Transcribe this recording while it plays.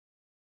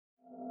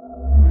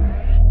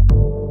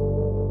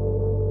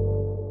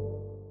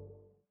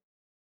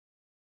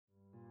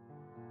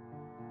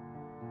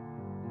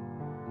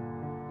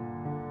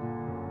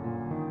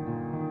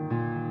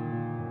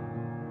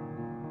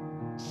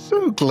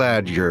So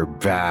glad you're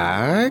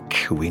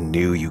back. We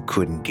knew you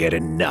couldn't get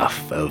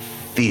enough of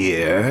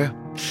fear.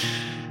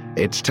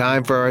 It's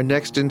time for our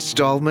next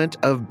installment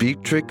of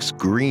Beatrix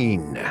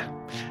Greene.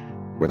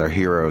 With our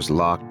heroes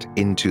locked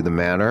into the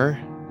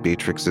manor,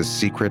 Beatrix's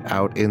secret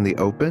out in the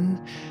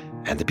open,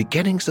 and the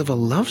beginnings of a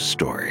love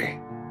story,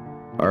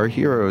 our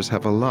heroes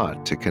have a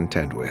lot to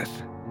contend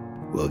with.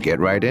 We'll get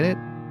right in it,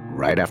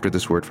 right after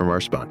this word from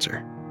our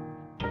sponsor.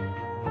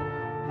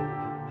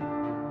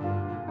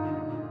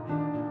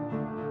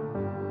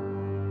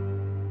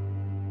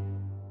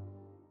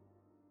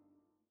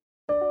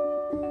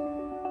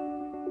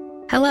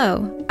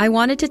 Hello, I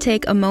wanted to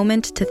take a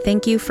moment to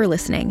thank you for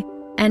listening,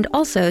 and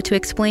also to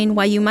explain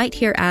why you might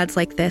hear ads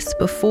like this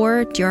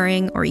before,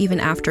 during, or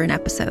even after an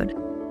episode.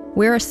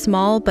 We're a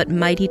small but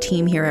mighty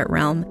team here at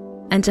Realm,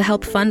 and to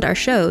help fund our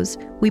shows,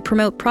 we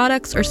promote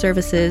products or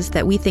services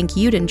that we think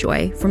you'd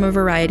enjoy from a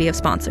variety of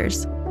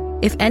sponsors.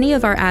 If any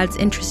of our ads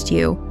interest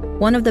you,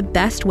 one of the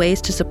best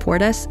ways to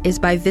support us is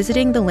by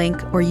visiting the link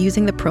or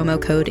using the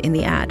promo code in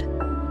the ad.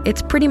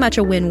 It's pretty much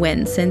a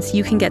win-win since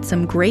you can get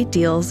some great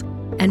deals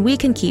and we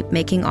can keep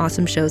making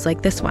awesome shows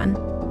like this one.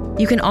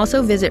 You can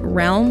also visit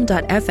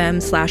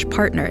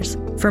realm.fm/partners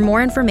for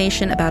more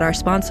information about our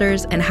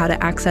sponsors and how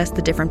to access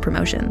the different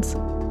promotions.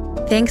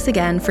 Thanks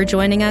again for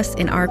joining us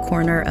in our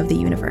corner of the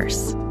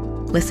universe.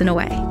 Listen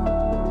away.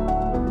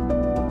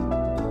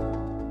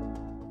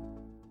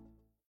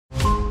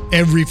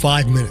 Every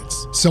 5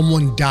 minutes,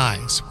 someone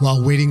dies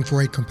while waiting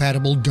for a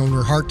compatible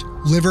donor heart,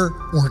 liver,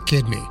 or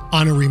kidney.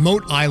 On a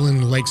remote island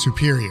in Lake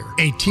Superior,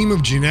 a team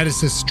of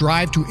geneticists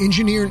strive to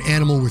engineer an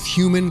animal with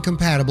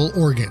human-compatible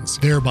organs,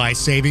 thereby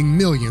saving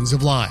millions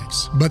of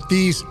lives. But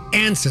these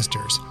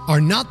ancestors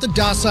are not the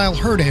docile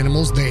herd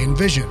animals they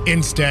envision.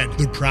 Instead,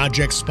 the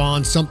project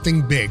spawns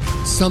something big,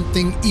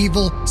 something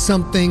evil,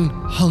 something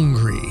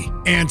hungry.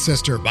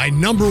 Ancestor by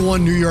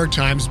 #1 New York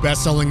Times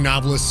bestselling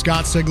novelist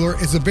Scott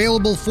Sigler is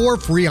available for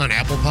free on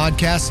Apple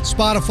Podcasts,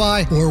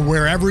 Spotify, or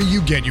wherever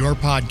you get your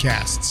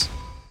podcasts.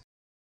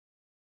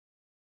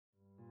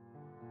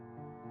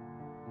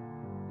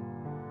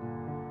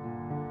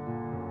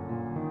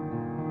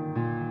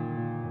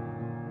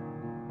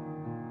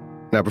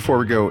 Now, before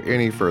we go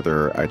any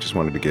further, I just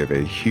wanted to give a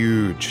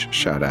huge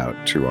shout out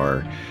to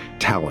our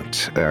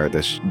talent,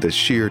 the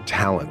sheer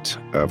talent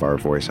of our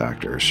voice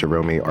actors,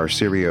 Shiromi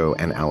Arcirio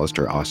and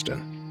Alistair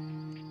Austin.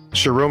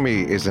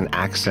 Shiromi is an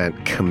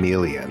accent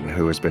chameleon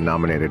who has been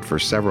nominated for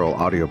several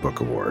audiobook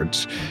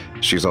awards.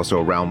 She's also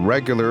a Realm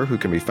regular who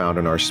can be found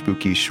in our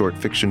spooky short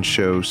fiction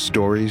show,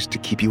 Stories to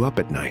Keep You Up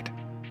at Night.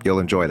 You'll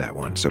enjoy that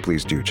one, so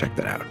please do check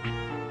that out.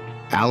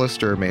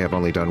 Alistair may have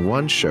only done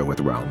one show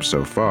with Realm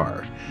so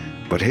far,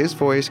 but his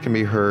voice can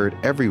be heard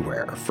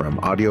everywhere from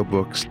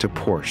audiobooks to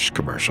Porsche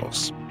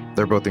commercials.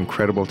 They're both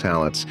incredible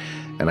talents,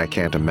 and I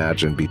can't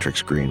imagine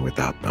Beatrix Greene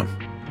without them.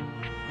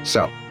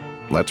 So,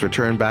 let's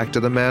return back to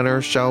the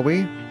manor, shall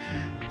we?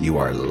 You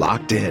are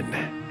locked in.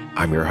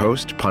 I'm your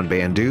host, Pun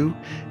Bandu,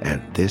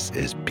 and this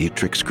is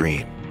Beatrix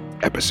Greene,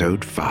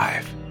 Episode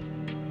 5.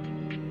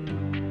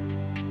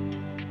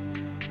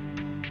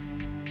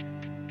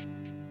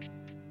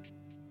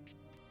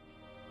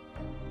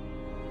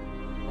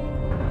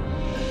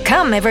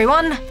 "Come,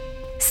 everyone!"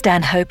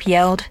 Stanhope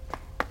yelled.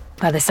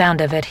 By the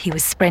sound of it, he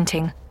was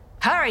sprinting.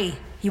 "Hurry!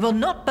 You will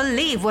not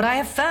believe what I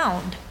have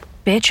found!"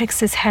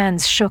 Beatrix's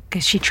hands shook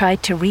as she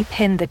tried to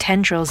repin the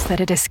tendrils that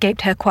had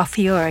escaped her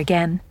coiffure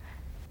again.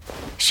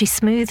 She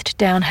smoothed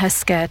down her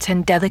skirt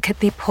and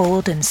delicately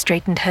pulled and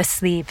straightened her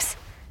sleeves.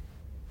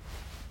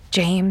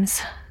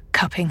 James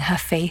cupping her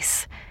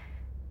face.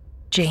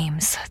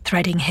 James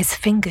threading his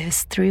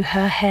fingers through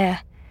her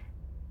hair.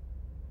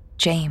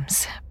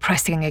 James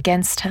pressing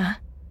against her.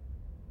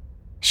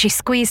 She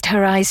squeezed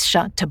her eyes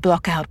shut to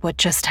block out what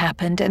just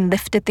happened and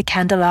lifted the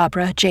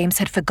candelabra James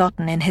had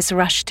forgotten in his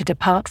rush to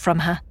depart from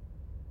her.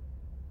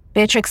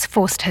 Beatrix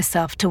forced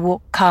herself to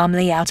walk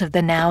calmly out of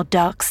the now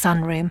dark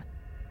sunroom.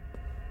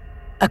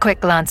 A quick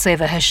glance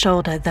over her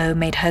shoulder, though,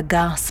 made her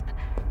gasp.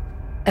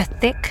 A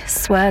thick,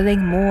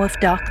 swirling maw of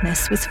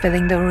darkness was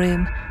filling the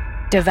room,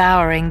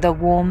 devouring the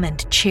warm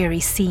and cheery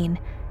scene,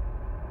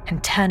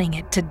 and turning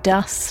it to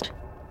dust.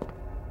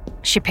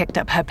 She picked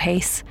up her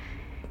pace.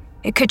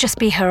 It could just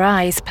be her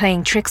eyes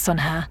playing tricks on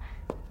her,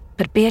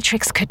 but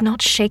Beatrix could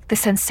not shake the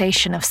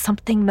sensation of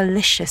something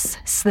malicious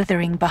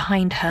slithering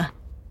behind her.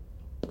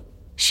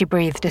 She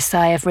breathed a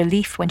sigh of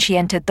relief when she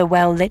entered the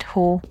well-lit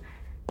hall.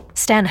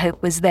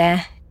 Stanhope was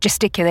there,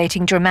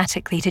 gesticulating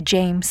dramatically to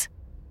James.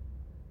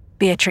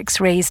 Beatrix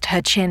raised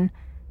her chin,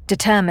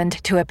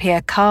 determined to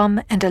appear calm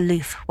and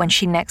aloof when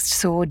she next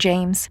saw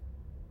James.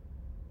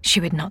 She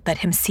would not let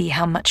him see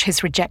how much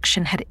his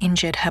rejection had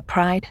injured her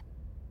pride.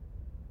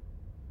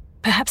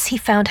 Perhaps he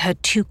found her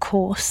too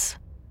coarse,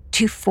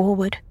 too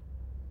forward.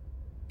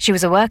 She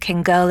was a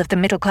working girl of the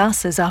middle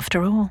classes,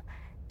 after all.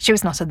 She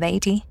was not a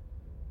lady,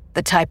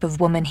 the type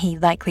of woman he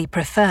likely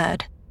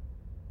preferred.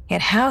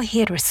 Yet how he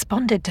had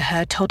responded to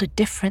her told a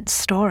different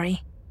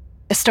story,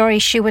 a story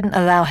she wouldn't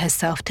allow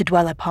herself to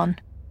dwell upon.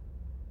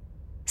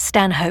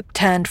 Stanhope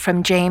turned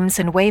from James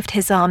and waved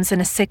his arms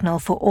in a signal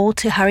for all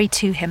to hurry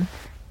to him.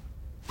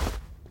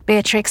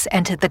 Beatrix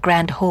entered the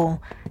grand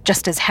hall,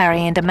 just as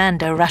Harry and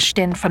Amanda rushed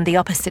in from the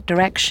opposite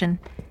direction.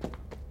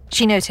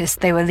 She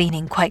noticed they were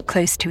leaning quite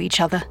close to each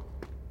other.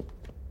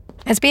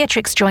 As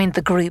Beatrix joined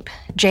the group,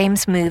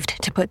 James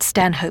moved to put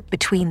Stanhope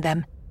between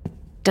them,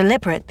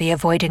 deliberately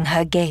avoiding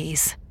her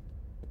gaze.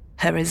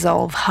 Her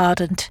resolve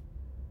hardened.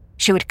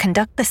 She would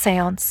conduct the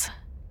séance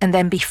and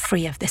then be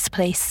free of this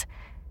place,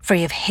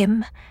 free of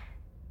him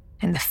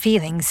and the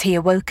feelings he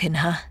awoke in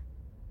her.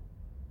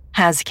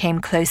 Haz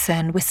came closer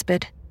and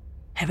whispered,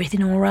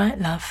 "Everything all right,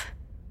 love?"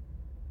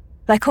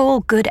 Like all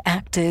good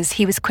actors,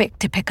 he was quick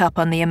to pick up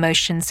on the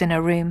emotions in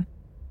a room.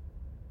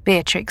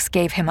 Beatrix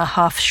gave him a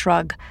half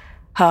shrug,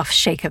 half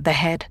shake of the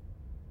head.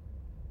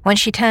 When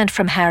she turned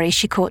from Harry,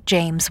 she caught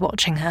James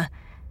watching her,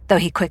 though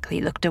he quickly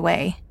looked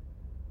away.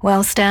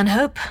 "Well,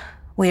 Stanhope,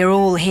 we're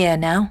all here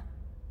now.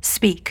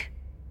 Speak,"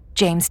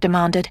 James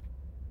demanded.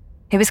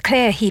 It was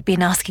clear he'd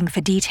been asking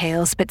for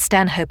details, but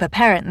Stanhope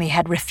apparently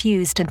had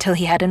refused until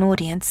he had an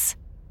audience.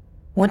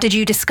 "What did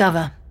you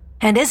discover?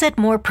 And is it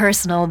more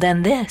personal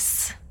than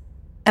this?"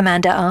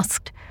 Amanda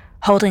asked,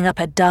 holding up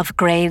a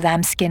dove-grey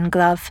lambskin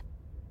glove.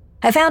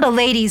 "I found a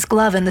lady's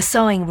glove in the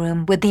sewing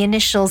room with the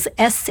initials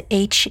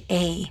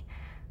SHA.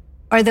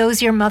 Are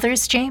those your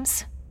mother's,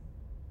 James?"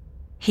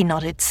 He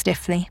nodded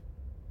stiffly.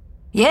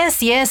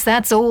 Yes,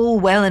 that's all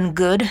well and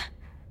good,"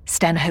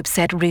 Stanhope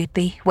said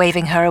rudely,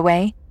 waving her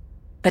away.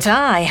 "But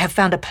I have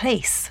found a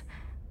place,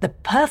 the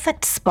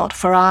perfect spot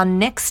for our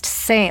next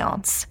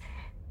séance.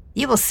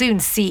 You will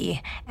soon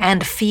see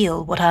and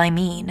feel what I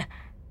mean.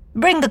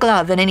 Bring the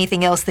glove and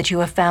anything else that you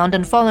have found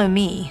and follow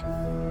me.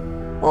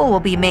 All will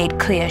be made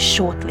clear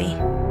shortly."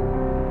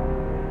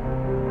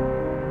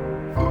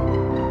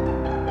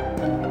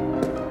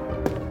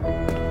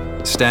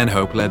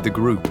 Stanhope led the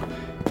group.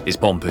 His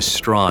pompous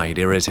stride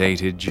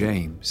irritated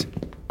James.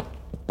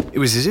 It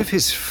was as if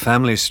his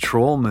family's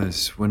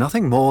traumas were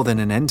nothing more than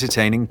an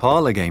entertaining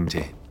parlor game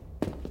to him.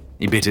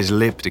 He bit his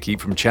lip to keep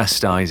from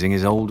chastising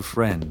his old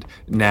friend.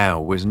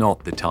 Now was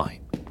not the time.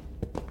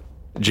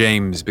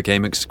 James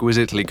became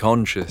exquisitely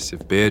conscious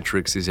of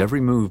Beatrix's every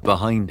move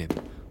behind him,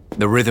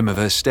 the rhythm of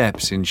her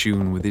steps in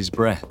tune with his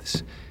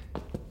breaths.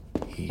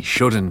 He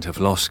shouldn't have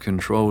lost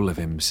control of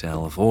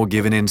himself or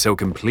given in so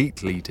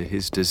completely to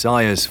his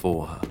desires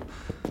for her.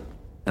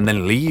 And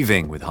then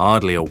leaving with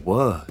hardly a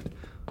word.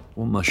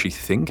 What must she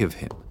think of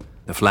him?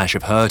 The flash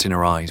of hurt in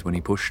her eyes when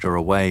he pushed her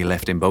away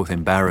left him both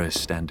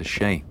embarrassed and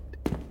ashamed.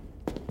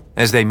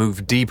 As they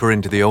moved deeper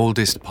into the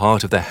oldest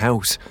part of the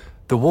house,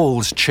 the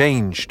walls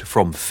changed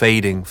from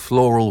fading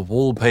floral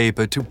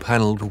wallpaper to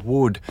panelled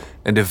wood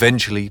and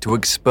eventually to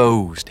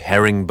exposed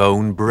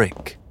herringbone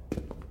brick.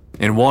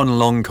 In one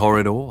long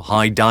corridor,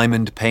 high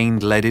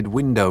diamond-paned leaded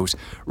windows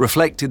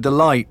reflected the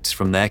lights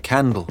from their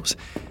candles,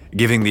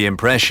 giving the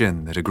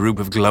impression that a group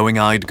of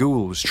glowing-eyed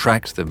ghouls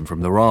tracked them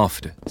from the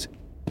rafters.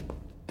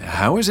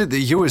 "How is it that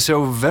you are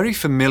so very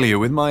familiar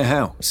with my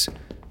house?"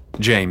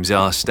 James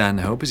asked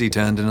Stanhope as he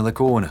turned another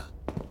corner.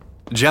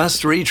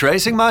 "Just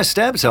retracing my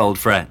steps, old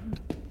friend."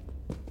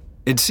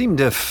 It seemed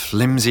a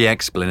flimsy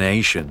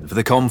explanation for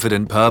the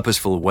confident,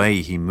 purposeful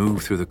way he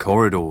moved through the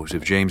corridors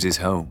of James's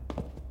home.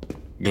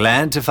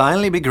 "Glad to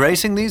finally be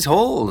gracing these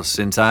halls,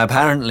 since I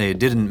apparently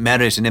didn't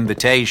merit an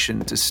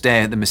invitation to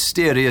stay at the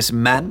mysterious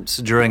manse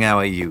during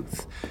our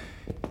youth,"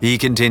 he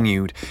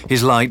continued,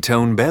 his light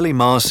tone barely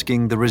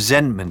masking the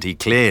resentment he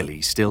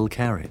clearly still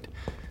carried.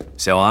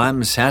 "So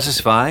I'm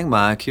satisfying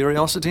my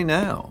curiosity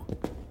now."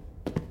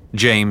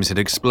 James had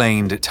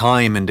explained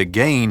time and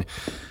again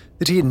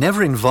that he had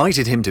never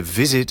invited him to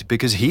visit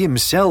because he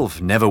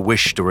himself never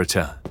wished to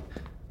return.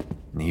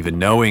 Even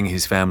knowing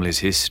his family's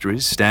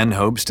histories,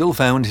 Stanhope still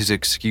found his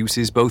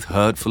excuses both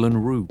hurtful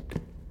and rude.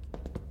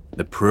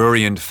 The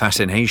prurient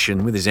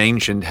fascination with his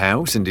ancient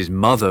house and his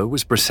mother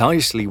was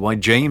precisely why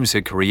James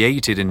had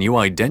created a new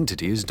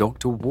identity as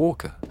Dr.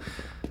 Walker.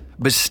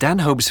 But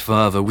Stanhope's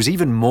fervor was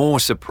even more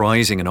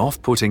surprising and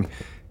off-putting,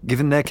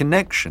 given their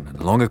connection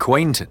and long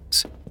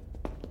acquaintance.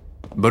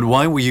 "But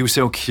why were you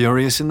so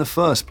curious in the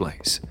first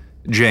place?"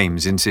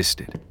 James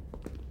insisted.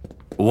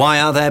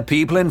 "Why are there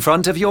people in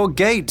front of your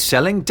gate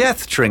selling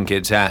death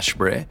trinkets,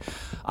 Ashbury?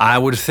 I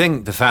would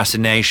think the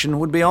fascination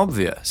would be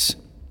obvious."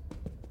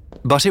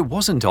 But it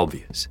wasn't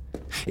obvious.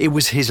 It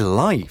was his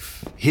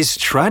life, his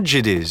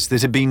tragedies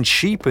that had been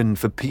cheapened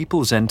for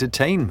people's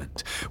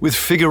entertainment, with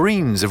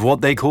figurines of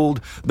what they called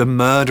the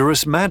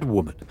murderous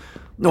madwoman,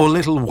 or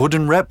little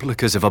wooden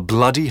replicas of a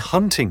bloody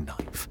hunting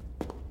knife.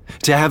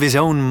 To have his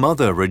own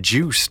mother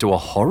reduced to a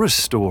horror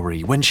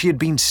story when she had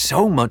been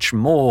so much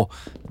more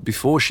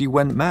before she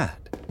went mad.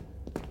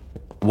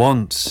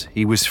 Once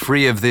he was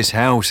free of this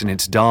house and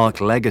its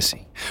dark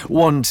legacy.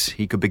 Once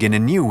he could begin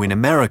anew in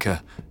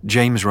America,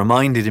 James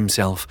reminded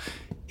himself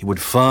he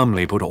would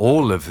firmly put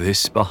all of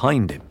this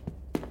behind him.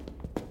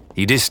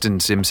 He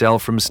distanced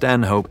himself from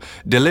Stanhope,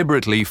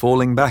 deliberately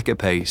falling back a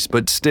pace,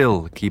 but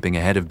still keeping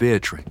ahead of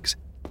Beatrix.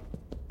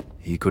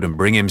 He couldn't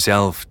bring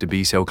himself to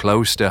be so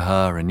close to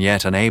her and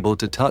yet unable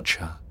to touch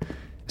her.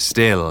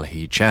 Still,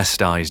 he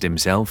chastised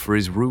himself for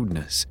his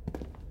rudeness.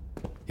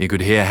 He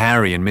could hear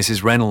Harry and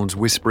Mrs. Reynolds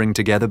whispering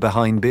together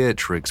behind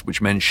Beatrix,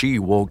 which meant she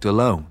walked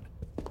alone.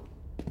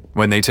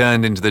 When they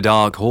turned into the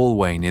dark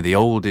hallway near the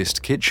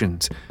oldest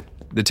kitchens,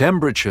 the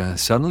temperature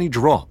suddenly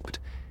dropped.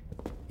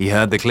 He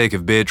heard the click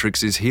of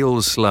Beatrix's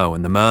heels slow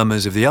and the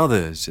murmurs of the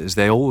others as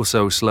they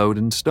also slowed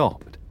and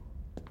stopped.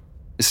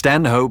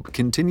 Stanhope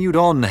continued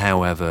on,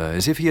 however,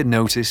 as if he had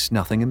noticed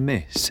nothing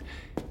amiss.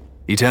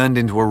 He turned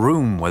into a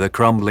room where the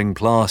crumbling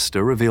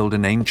plaster revealed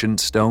an ancient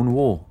stone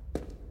wall.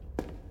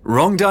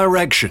 "Wrong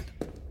direction,"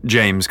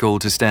 James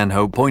called to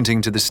Stanhope,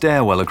 pointing to the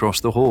stairwell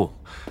across the hall.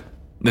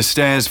 "The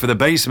stairs for the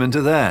basement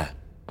are there."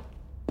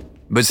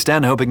 But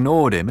Stanhope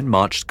ignored him and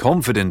marched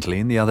confidently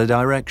in the other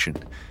direction.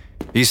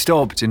 He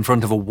stopped in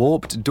front of a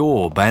warped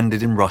door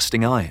banded in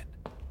rusting iron.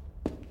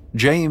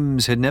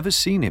 James had never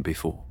seen it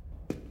before.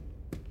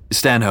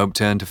 Stanhope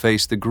turned to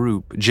face the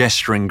group,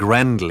 gesturing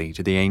grandly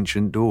to the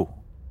ancient door.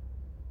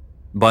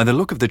 By the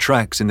look of the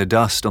tracks in the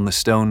dust on the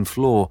stone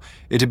floor,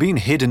 it had been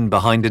hidden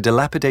behind a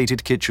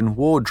dilapidated kitchen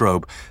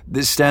wardrobe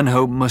that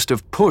Stanhope must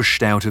have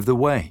pushed out of the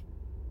way.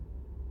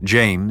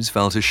 James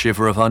felt a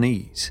shiver of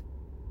unease.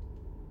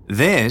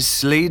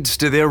 "This leads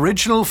to the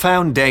original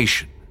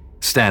foundation,"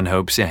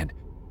 Stanhope said.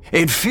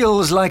 "It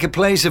feels like a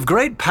place of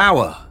great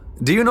power.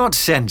 Do you not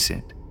sense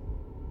it?"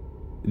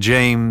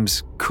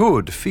 James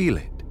could feel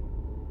it.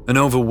 An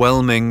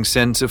overwhelming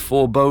sense of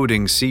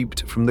foreboding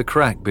seeped from the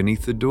crack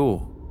beneath the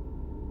door.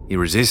 He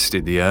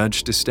resisted the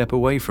urge to step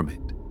away from it.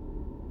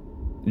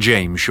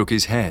 James shook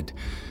his head.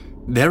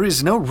 "There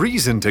is no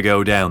reason to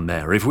go down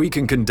there if we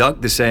can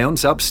conduct the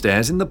séance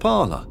upstairs in the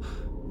parlor.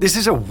 This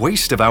is a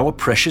waste of our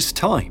precious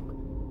time.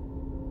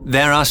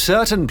 There are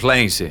certain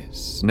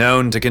places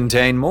known to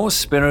contain more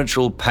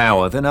spiritual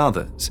power than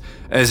others,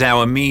 as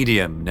our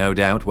medium no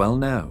doubt well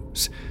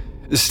knows,"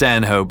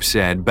 Stanhope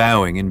said,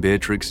 bowing in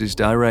Beatrix's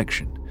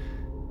direction.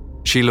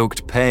 She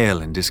looked pale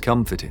and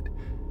discomfited.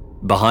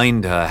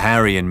 Behind her,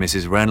 Harry and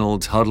Mrs.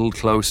 Reynolds huddled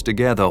close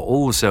together,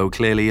 also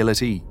clearly ill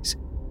at ease.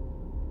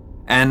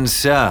 "And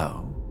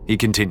so," he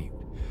continued,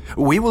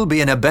 "we will be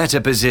in a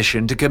better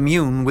position to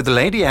commune with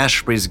Lady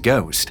Ashbury's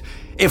ghost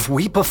if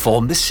we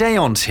perform the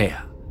séance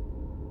here."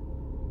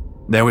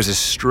 There was a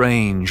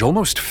strange,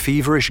 almost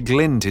feverish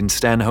glint in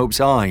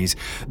Stanhope's eyes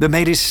that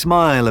made his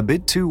smile a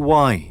bit too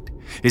wide,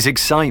 his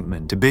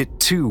excitement a bit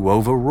too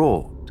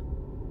overwrought.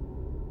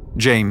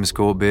 James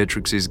caught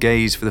Beatrix's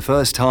gaze for the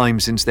first time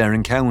since their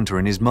encounter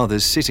in his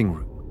mother's sitting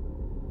room.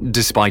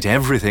 Despite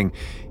everything,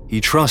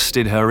 he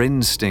trusted her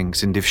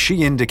instincts, and if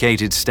she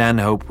indicated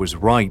Stanhope was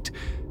right,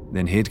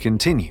 then he'd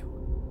continue.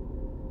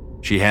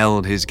 She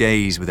held his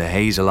gaze with her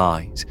hazel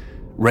eyes,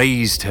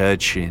 raised her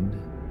chin,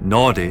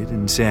 nodded,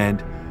 and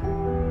said,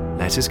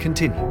 "Let us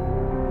continue."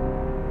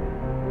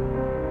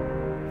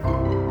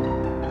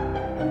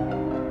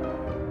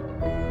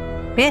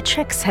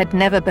 Beatrix had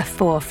never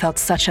before felt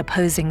such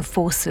opposing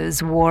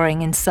forces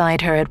warring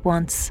inside her at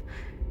once.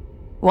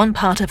 One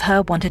part of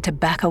her wanted to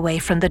back away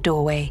from the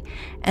doorway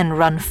and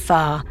run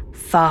far,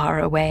 far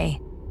away,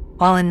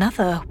 while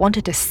another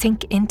wanted to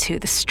sink into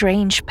the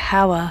strange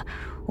power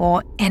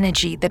or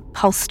energy that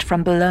pulsed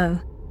from below.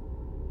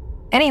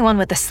 Anyone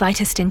with the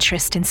slightest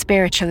interest in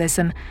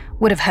spiritualism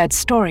would have heard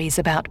stories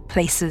about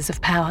places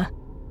of power.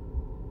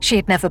 She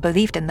had never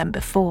believed in them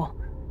before,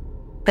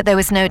 but there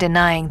was no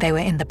denying they were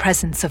in the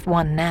presence of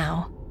one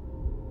now.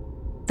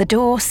 The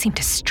door seemed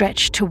to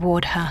stretch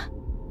toward her,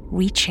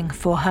 reaching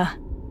for her.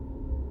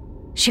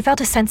 She felt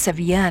a sense of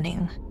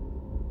yearning,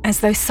 as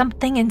though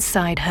something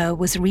inside her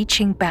was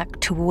reaching back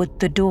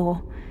toward the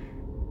door,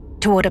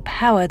 toward a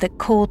power that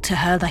called to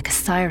her like a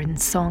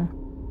siren's song.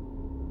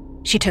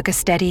 She took a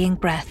steadying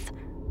breath,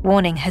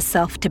 warning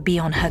herself to be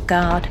on her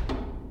guard.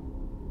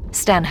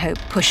 Stanhope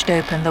pushed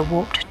open the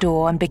warped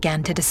door and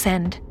began to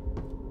descend.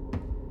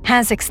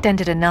 Haz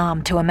extended an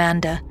arm to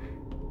Amanda.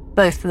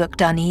 Both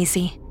looked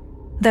uneasy,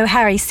 though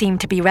Harry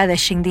seemed to be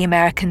relishing the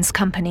American's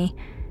company.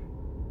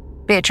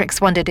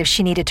 Beatrix wondered if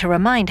she needed to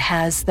remind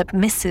Haz that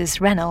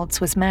Mrs. Reynolds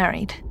was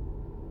married.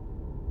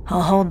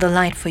 "I'll hold the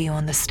light for you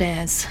on the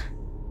stairs,"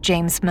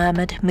 James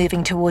murmured,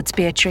 moving towards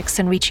Beatrix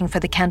and reaching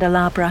for the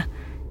candelabra.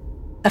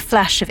 A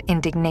flash of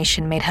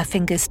indignation made her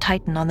fingers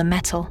tighten on the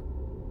metal.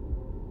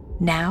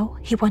 Now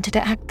he wanted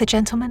to act the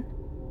gentleman?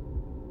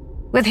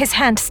 With his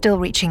hand still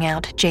reaching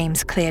out,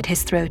 James cleared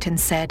his throat and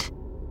said,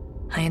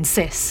 "I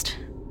insist."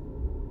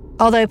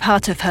 Although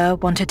part of her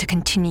wanted to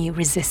continue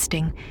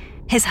resisting,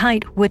 his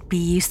height would be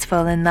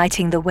useful in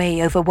lighting the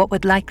way over what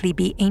would likely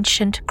be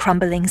ancient,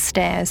 crumbling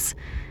stairs.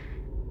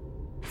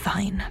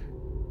 "Fine."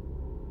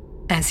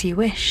 "As you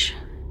wish,"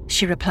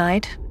 she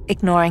replied,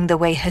 ignoring the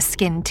way her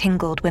skin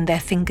tingled when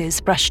their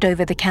fingers brushed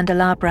over the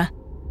candelabra.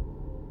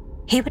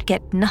 He would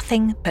get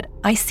nothing but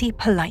icy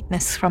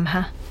politeness from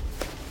her.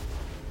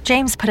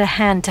 James put a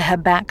hand to her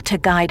back to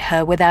guide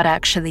her without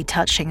actually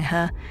touching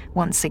her,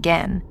 once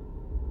again,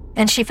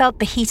 and she felt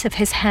the heat of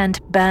his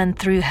hand burn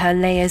through her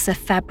layers of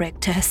fabric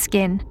to her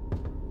skin.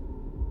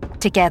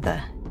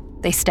 Together,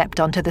 they stepped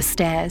onto the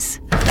stairs.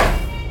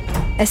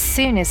 As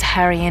soon as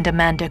Harry and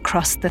Amanda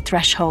crossed the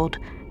threshold,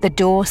 the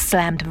door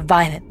slammed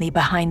violently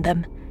behind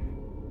them.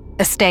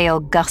 A stale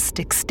gust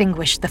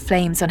extinguished the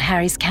flames on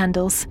Harry's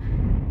candles.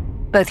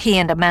 Both he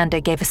and Amanda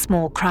gave a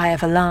small cry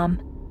of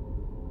alarm.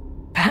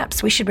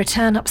 "Perhaps we should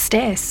return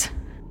upstairs,"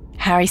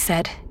 Harry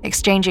said,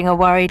 exchanging a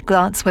worried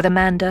glance with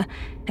Amanda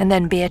and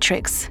then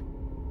Beatrix.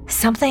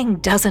 "Something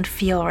doesn't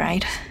feel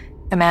right,"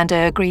 Amanda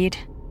agreed.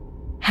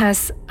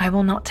 I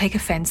will not take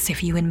offense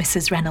if you and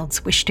Mrs.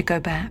 Reynolds wish to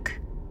go back,"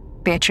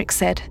 Beatrix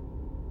said.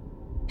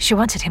 She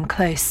wanted him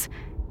close,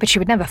 but she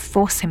would never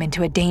force him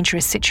into a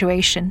dangerous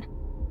situation.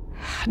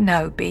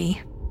 "No,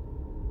 Bea.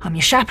 I'm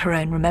your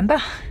chaperone,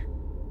 remember?"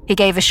 He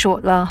gave a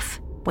short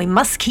laugh. "We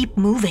must keep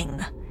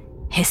moving,"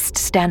 hissed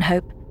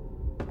Stanhope.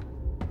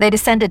 They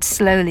descended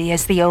slowly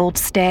as the old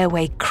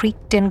stairway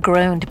creaked and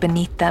groaned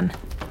beneath them.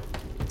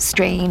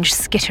 Strange,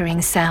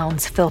 skittering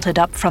sounds filtered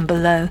up from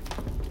below,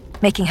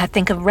 making her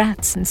think of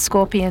rats and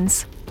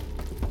scorpions.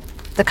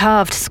 The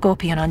carved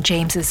scorpion on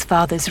James's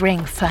father's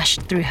ring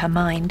flashed through her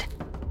mind.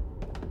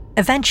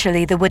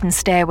 Eventually, the wooden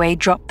stairway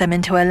dropped them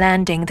into a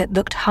landing that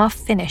looked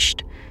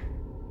half-finished.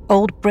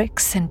 Old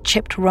bricks and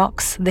chipped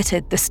rocks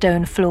littered the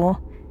stone floor.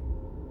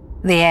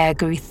 The air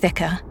grew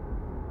thicker,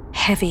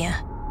 heavier,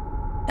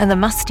 and the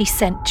musty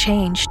scent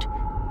changed,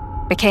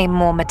 became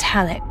more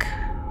metallic,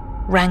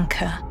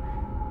 ranker,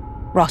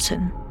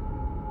 rotten.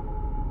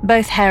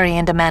 Both Harry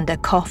and Amanda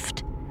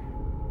coughed.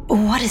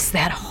 "What is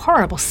that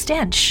horrible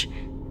stench?"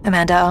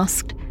 Amanda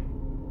asked.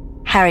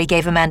 Harry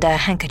gave Amanda a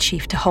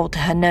handkerchief to hold to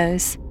her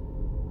nose.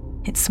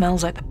 "It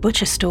smells like the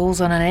butcher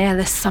stalls on an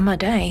airless summer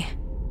day,"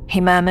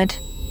 he murmured.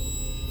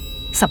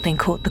 Something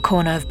caught the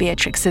corner of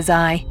Beatrix's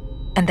eye,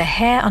 and the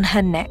hair on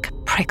her neck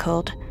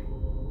prickled.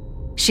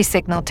 She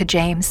signaled to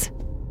James.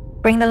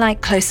 "Bring the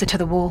light closer to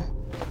the wall,"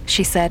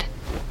 she said.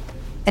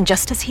 And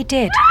just as he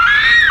did,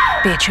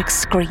 Beatrix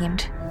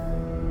screamed.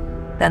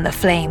 Then the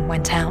flame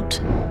went out.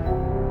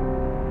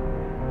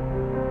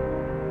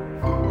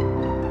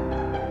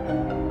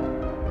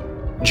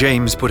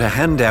 James put a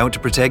hand out to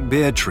protect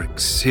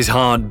Beatrix, his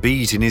heart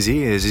beat in his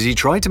ears as he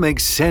tried to make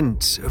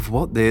sense of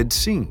what they had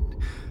seen.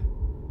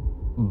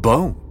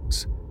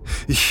 Bones.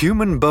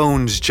 Human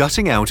bones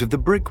jutting out of the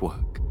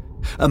brickwork.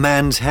 A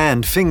man's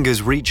hand,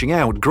 fingers reaching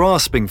out,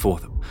 grasping for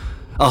them.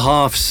 A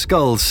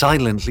half-skull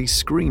silently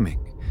screaming.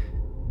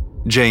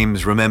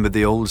 James remembered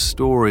the old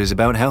stories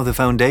about how the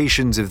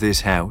foundations of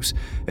this house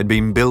had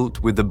been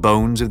built with the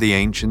bones of the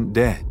ancient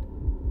dead.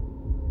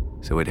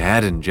 So it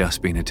hadn't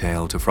just been a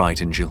tale to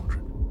frighten children.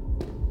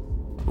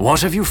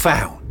 "What have you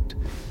found?"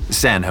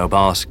 Stanhope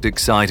asked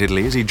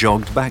excitedly as he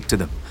jogged back to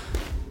them.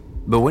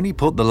 But when he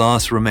put the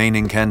last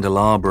remaining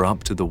candelabra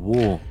up to the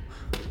wall,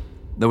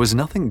 there was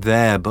nothing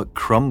there but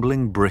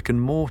crumbling brick and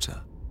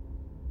mortar.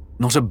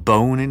 Not a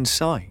bone in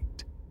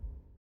sight.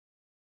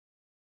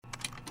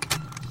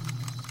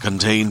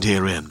 Contained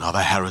herein are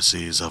the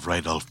heresies of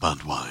Radolf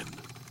Burntwine,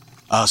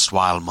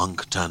 erstwhile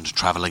monk turned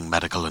traveling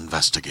medical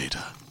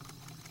investigator.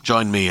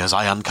 Join me as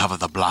I uncover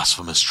the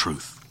blasphemous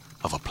truth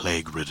of a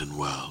plague-ridden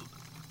world,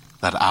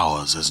 that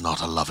ours is not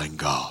a loving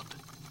God,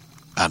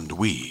 and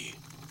we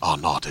are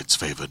not its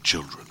favored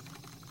children.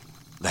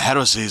 The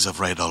heresies of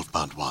Radolf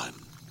Burntwine,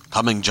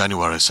 coming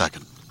January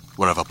 2nd,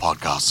 wherever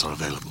podcasts are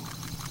available.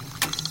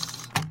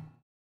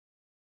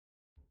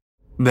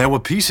 There were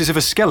pieces of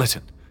a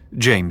skeleton,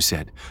 James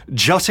said,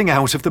 jutting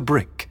out of the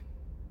brick.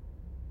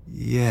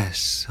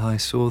 "Yes, I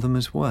saw them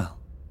as well,"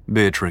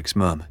 Beatrix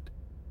murmured.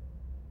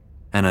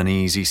 An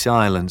uneasy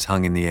silence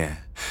hung in the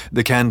air,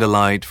 the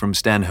candlelight from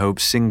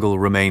Stanhope's single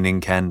remaining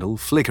candle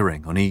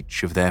flickering on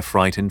each of their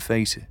frightened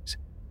faces.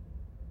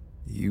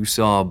 "You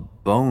saw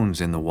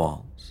bones in the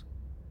walls?"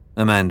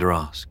 Amanda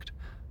asked.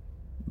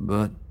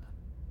 "But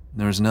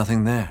there's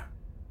nothing there."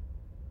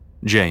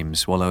 James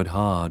swallowed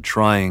hard,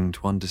 trying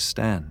to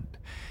understand.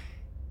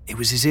 It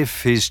was as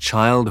if his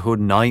childhood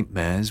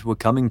nightmares were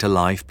coming to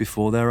life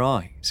before their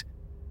eyes.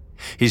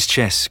 His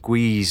chest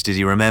squeezed as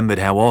he remembered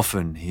how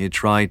often he had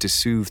tried to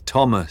soothe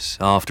Thomas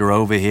after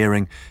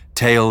overhearing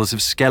tales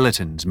of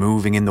skeletons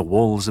moving in the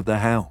walls of the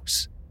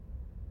house.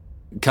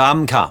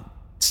 Come,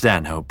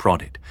 Stanhope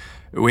prodded.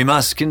 "We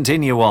must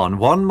continue on.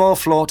 One more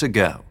floor to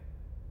go."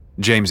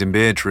 James and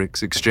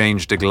Beatrix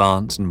exchanged a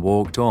glance and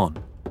walked on.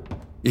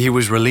 He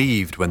was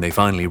relieved when they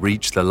finally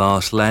reached the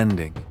last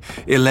landing.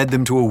 It led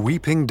them to a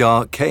weeping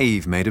dark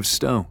cave made of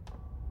stone.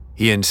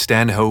 He and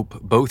Stanhope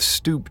both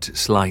stooped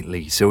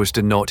slightly so as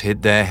to not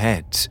hit their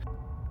heads.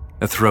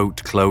 A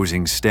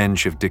throat-closing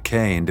stench of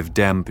decay and of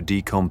damp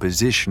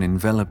decomposition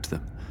enveloped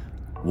them.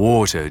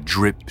 Water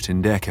dripped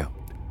and echoed.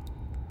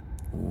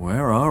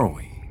 "Where are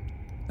we?"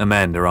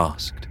 Amanda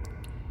asked.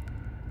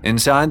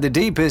 "Inside the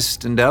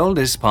deepest and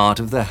oldest part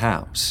of the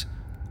house,"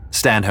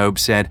 Stanhope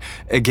said.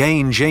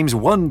 Again, James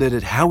wondered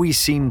at how he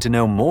seemed to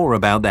know more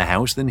about the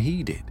house than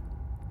he did.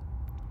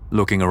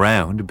 Looking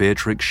around,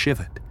 Beatrix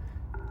shivered.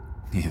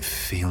 "It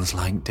feels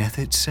like death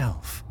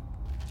itself."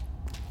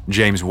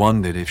 James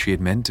wondered if she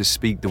had meant to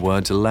speak the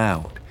words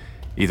aloud.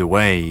 Either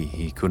way,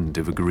 he couldn't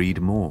have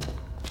agreed more.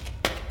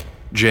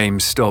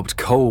 James stopped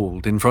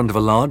cold in front of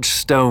a large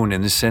stone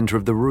in the center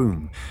of the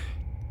room.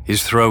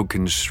 His throat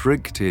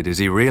constricted as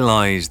he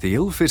realized the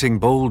ill-fitting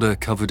boulder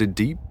covered a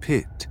deep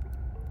pit.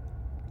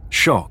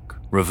 Shock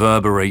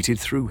reverberated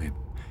through him.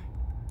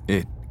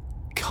 It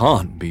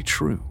can't be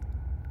true.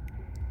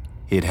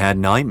 He'd had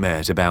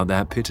nightmares about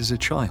that pit as a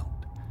child.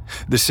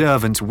 The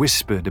servants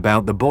whispered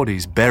about the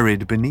bodies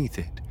buried beneath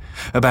it,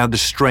 about the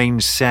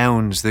strange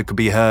sounds that could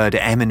be heard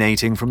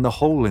emanating from the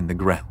hole in the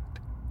ground.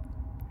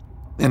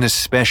 An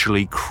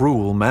especially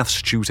cruel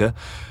maths tutor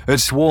had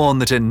sworn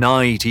that at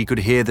night he could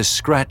hear the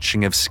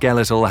scratching of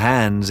skeletal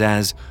hands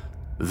as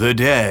the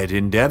dead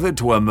endeavored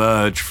to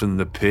emerge from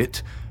the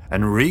pit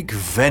and wreak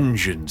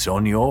vengeance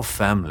on your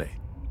family.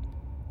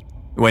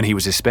 When he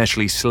was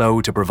especially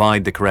slow to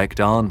provide the correct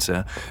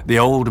answer, the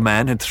old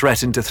man had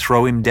threatened to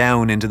throw him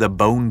down into the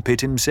bone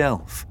pit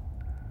himself.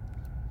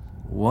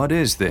 "What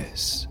is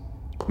this?"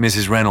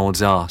 Mrs.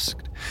 Reynolds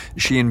asked.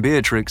 She and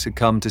Beatrix had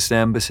come to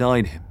stand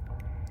beside him.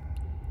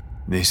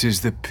 "This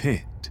is the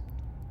pit,"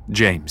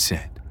 James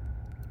said.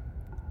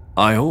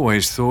 "I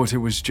always thought it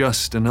was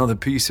just another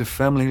piece of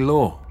family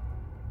lore.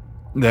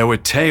 There were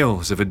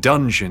tales of a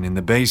dungeon in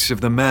the base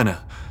of the manor,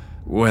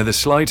 where the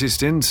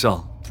slightest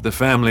insult to the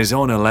family's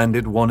honor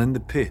landed one in the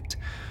pit.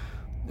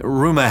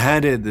 Rumor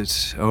had it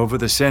that over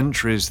the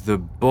centuries the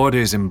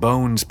bodies and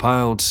bones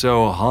piled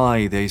so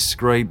high they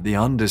scraped the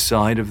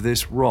underside of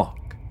this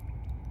rock."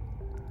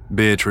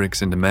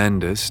 Beatrix and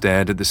Amanda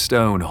stared at the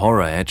stone,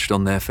 horror etched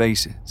on their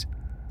faces.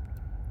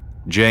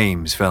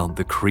 James felt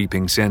the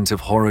creeping sense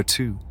of horror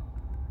too.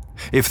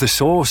 If the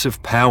source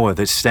of power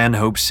that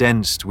Stanhope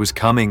sensed was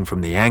coming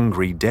from the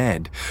angry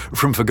dead,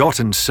 from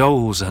forgotten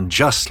souls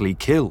unjustly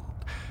killed,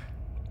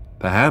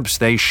 perhaps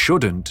they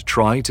shouldn't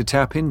try to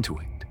tap into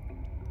it.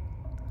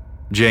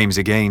 James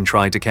again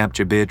tried to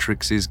capture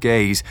Beatrix's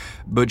gaze,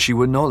 but she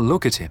would not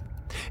look at him.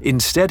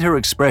 Instead, her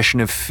expression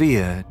of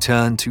fear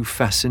turned to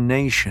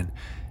fascination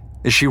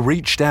as she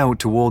reached out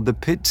toward the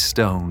pit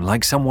stone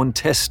like someone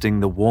testing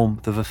the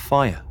warmth of a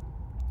fire.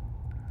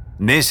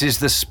 "This is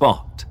the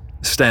spot,"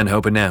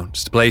 Stanhope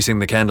announced, placing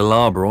the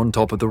candelabra on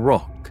top of the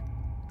rock.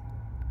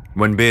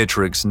 When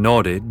Beatrix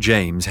nodded,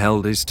 James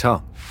held his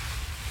tongue.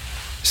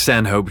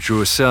 Stanhope drew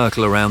a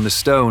circle around the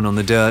stone on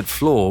the dirt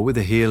floor with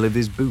the heel of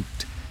his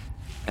boot.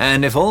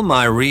 "And if all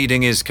my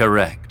reading is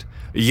correct,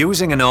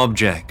 using an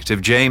object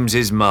of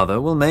James's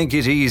mother will make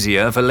it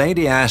easier for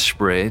Lady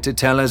Ashbury to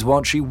tell us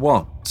what she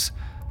wants.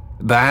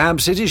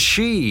 Perhaps it is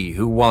she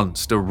who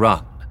wants to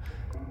run.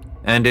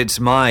 And it's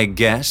my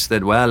guess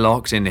that we're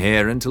locked in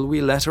here until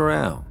we let her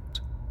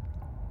out."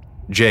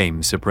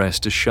 James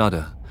suppressed a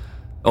shudder.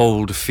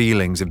 Old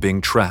feelings of being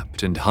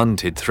trapped and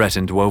hunted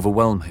threatened to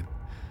overwhelm him.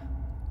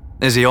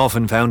 As he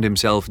often found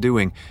himself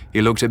doing,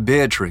 he looked at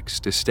Beatrix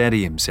to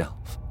steady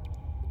himself.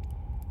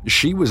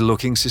 She was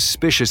looking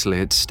suspiciously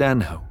at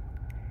Stanhope.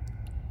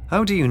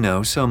 "How do you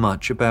know so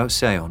much about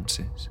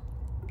seances?"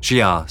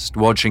 she asked,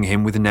 watching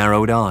him with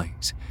narrowed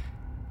eyes.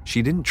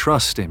 She didn't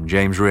trust him,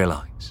 James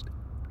realized.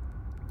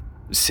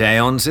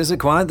 "Seances are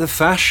quite the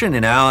fashion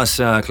in our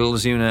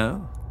circles, you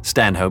know,"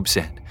 Stanhope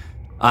said.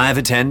 "I've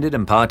attended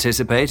and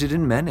participated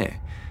in many."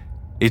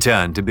 He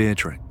turned to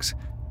Beatrix.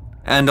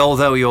 "And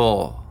although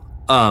your,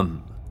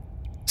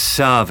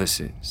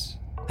 services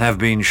have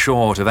been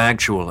short of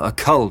actual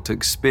occult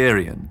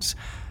experience,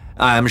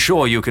 I am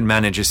sure you can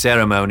manage a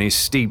ceremony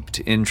steeped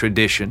in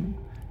tradition."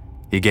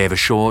 He gave a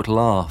short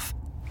laugh.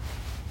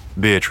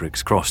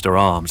 Beatrix crossed her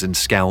arms and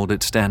scowled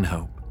at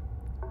Stanhope.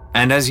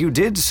 "And as you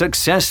did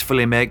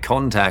successfully make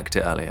contact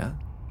earlier,"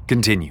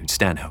 continued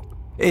Stanhope,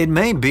 "it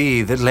may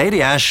be that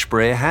Lady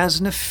Ashbury has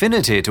an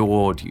affinity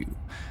toward you.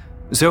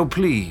 So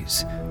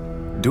please,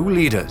 do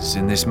lead us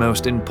in this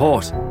most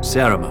important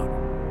ceremony."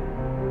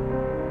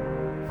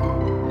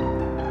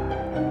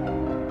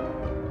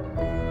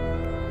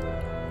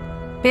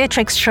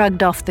 Beatrix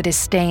shrugged off the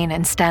disdain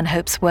in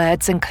Stanhope's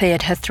words and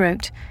cleared her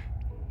throat.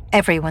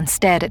 Everyone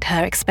stared at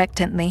her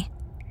expectantly.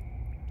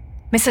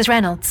 "Mrs.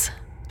 Reynolds,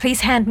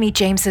 please hand me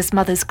James's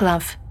mother's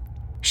glove,"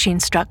 she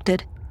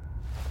instructed.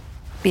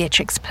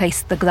 Beatrix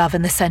placed the glove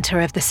in the center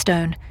of the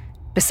stone,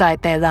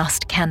 beside their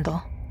last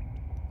candle.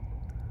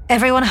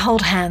 "Everyone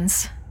hold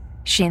hands,"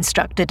 she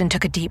instructed and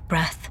took a deep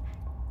breath.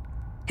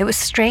 It was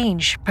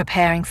strange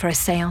preparing for a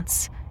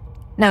séance,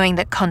 knowing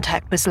that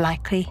contact was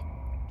likely,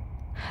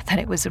 that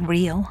it was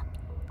real.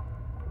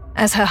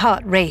 As her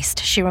heart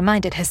raced, she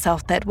reminded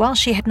herself that while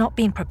she had not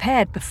been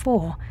prepared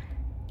before,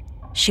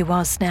 she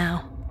was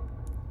now.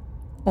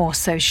 Or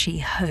so she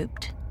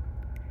hoped.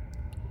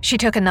 She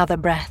took another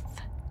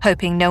breath,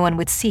 hoping no one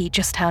would see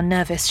just how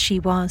nervous she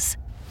was.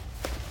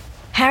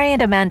 Harry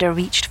and Amanda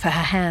reached for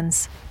her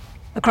hands.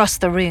 Across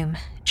the room,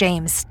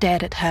 James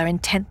stared at her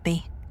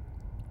intently.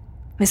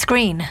 "Miss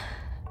Greene,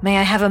 may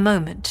I have a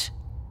moment?"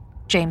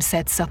 James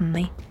said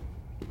suddenly.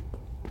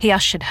 He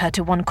ushered her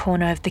to one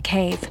corner of the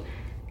cave.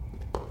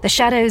 The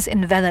shadows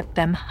enveloped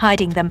them,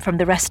 hiding them from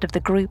the rest of the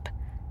group.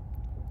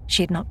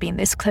 She had not been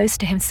this close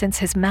to him since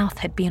his mouth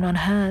had been on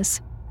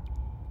hers.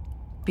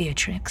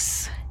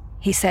 "Beatrix,"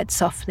 he said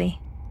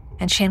softly,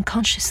 and she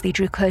unconsciously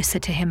drew closer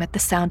to him at the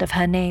sound of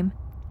her name.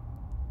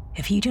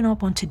 If you do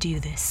not want to do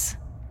this,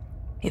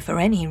 if for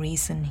any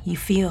reason you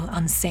feel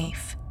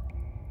unsafe,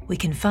 we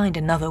can find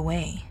another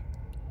way.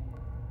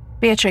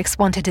 Beatrix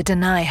wanted to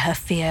deny her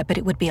fear, but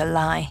it would be a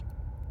lie.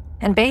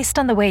 And based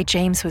on the way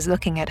James was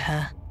looking at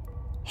her,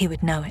 he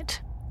would know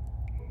it.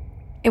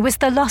 It was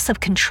the loss of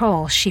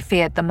control she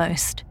feared the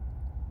most.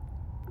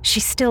 She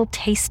still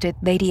tasted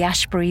Lady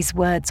Ashbury's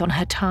words on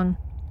her tongue,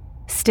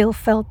 still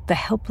felt the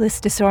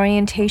helpless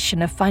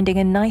disorientation of finding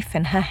a knife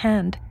in her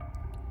hand,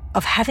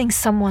 of having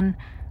someone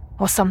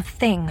or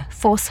something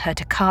force her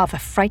to carve a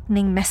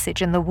frightening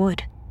message in the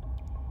wood.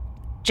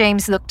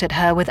 James looked at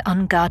her with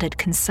unguarded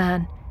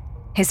concern,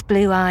 his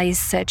blue eyes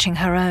searching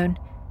her own,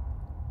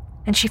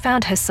 and she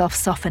found herself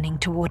softening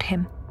toward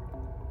him.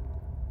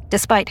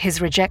 Despite his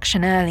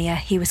rejection earlier,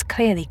 he was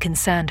clearly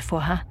concerned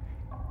for her.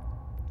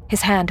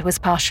 His hand was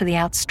partially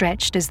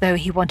outstretched as though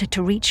he wanted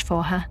to reach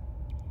for her.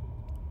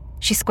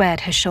 She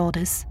squared her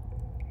shoulders.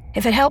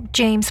 If it helped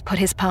James put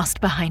his past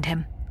behind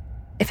him,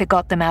 if it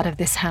got them out of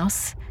this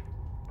house,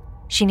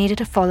 she needed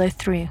to follow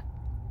through.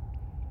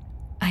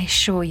 "I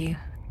assure you,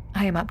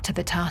 I am up to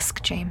the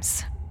task,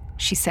 James,"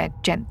 she said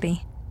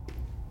gently.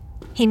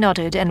 He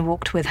nodded and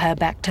walked with her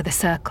back to the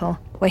circle,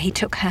 where he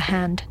took her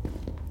hand.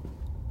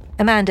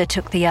 Amanda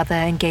took the other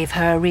and gave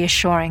her a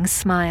reassuring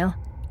smile.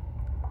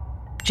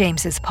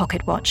 James's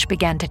pocket watch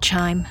began to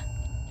chime.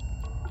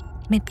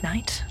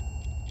 Midnight.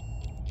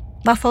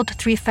 Muffled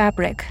through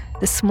fabric,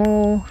 the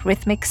small,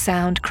 rhythmic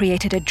sound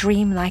created a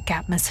dreamlike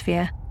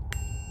atmosphere.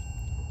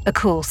 A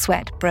cool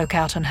sweat broke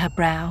out on her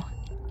brow.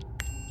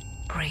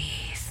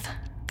 Breathe.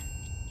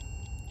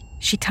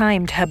 She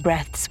timed her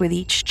breaths with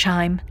each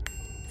chime,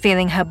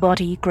 feeling her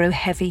body grow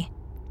heavy.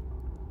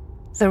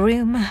 The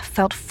room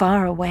felt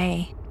far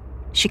away.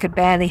 She could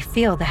barely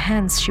feel the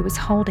hands she was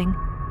holding.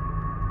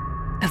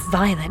 A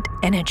violent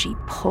energy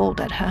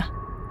pulled at her.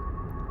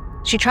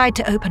 She tried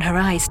to open her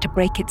eyes to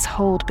break its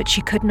hold, but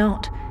she could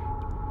not.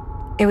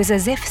 It was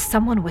as if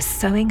someone was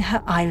sewing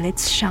her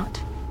eyelids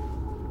shut.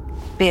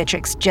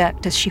 Beatrix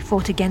jerked as she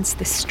fought against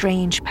this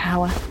strange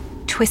power,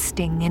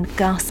 twisting and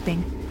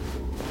gasping.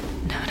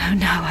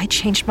 No, I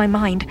changed my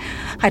mind.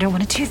 I don't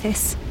want to do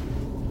this.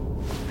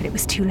 But it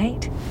was too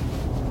late.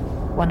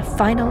 One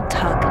final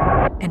tug,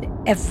 and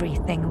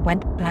everything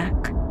went black.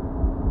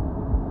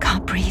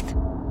 Can't breathe.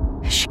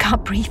 She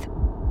can't breathe.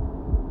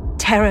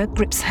 Terror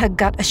grips her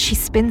gut as she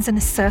spins in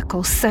a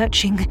circle,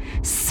 searching.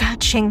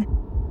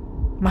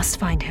 Must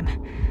find him.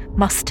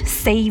 Must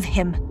save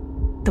him.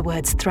 The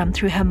words thrum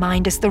through her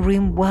mind as the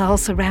room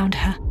whirls around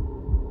her.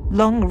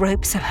 Long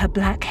ropes of her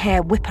black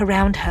hair whip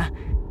around her.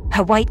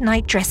 Her white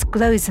nightdress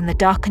glows in the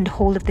darkened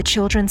hall of the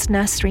children's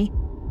nursery.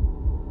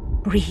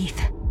 Breathe.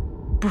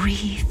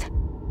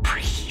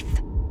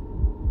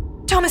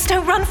 Thomas,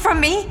 don't run from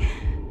me!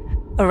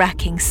 A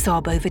racking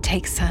sob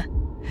overtakes her.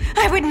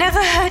 I would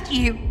never hurt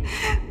you.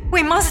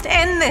 We must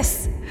end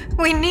this.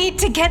 We need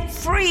to get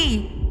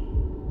free.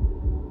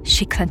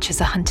 She clenches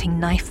a hunting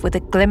knife with a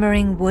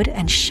glimmering wood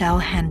and shell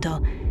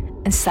handle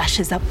and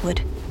slashes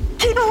upward.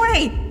 Keep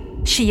away!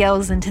 She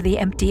yells into the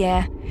empty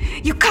air.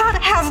 You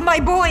can't have my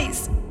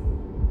boys!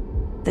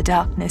 The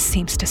darkness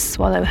seems to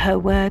swallow her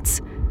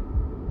words.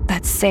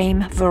 That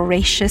same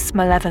voracious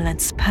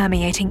malevolence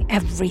permeating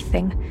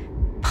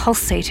everything,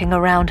 pulsating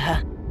around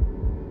her.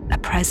 A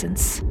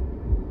presence.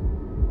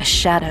 A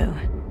shadow,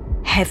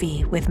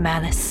 heavy with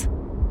malice.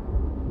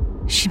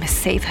 She must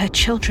save her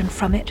children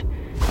from it.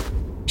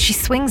 She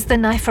swings the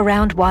knife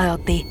around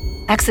wildly,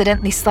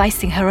 accidentally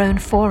slicing her own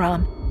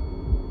forearm.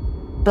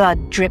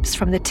 Blood drips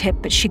from the tip,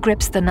 but she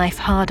grips the knife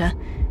harder.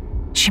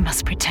 She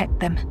must protect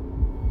them.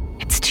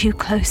 It's too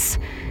close.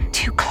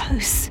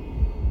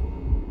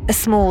 A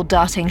small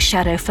darting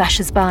shadow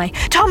flashes by.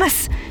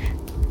 Thomas!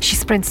 She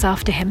sprints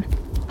after him,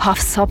 half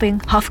sobbing,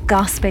 half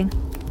gasping,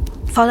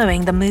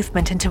 following the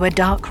movement into a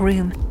dark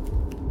room.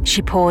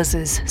 She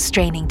pauses,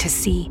 straining to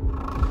see.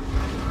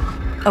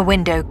 A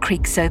window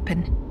creaks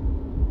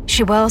open.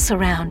 She whirls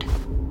around,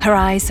 her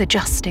eyes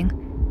adjusting.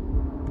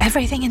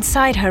 Everything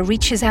inside her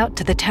reaches out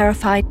to the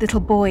terrified little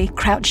boy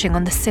crouching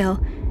on the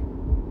sill.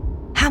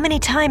 How many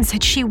times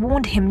had she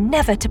warned him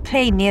never to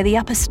play near the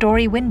upper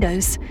story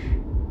windows?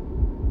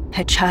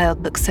 Her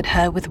child looks at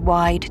her with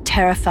wide,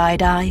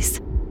 terrified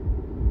eyes.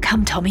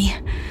 Come, Tommy.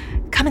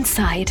 Come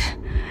inside.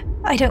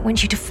 I don't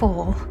want you to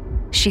fall,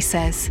 she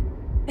says,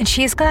 and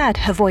she is glad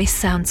her voice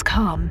sounds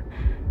calm,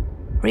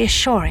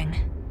 reassuring,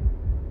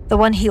 the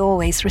one he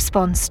always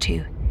responds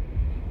to.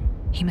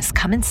 He must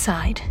come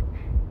inside.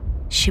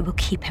 She will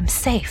keep him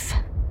safe.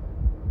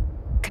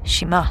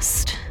 She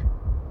must.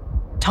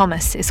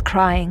 Thomas is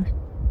crying,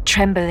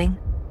 trembling.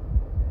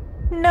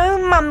 No,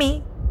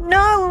 Mummy,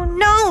 no,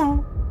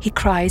 he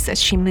cries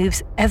as she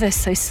moves ever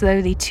so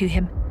slowly to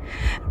him.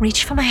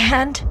 Reach for my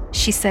hand,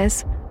 she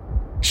says.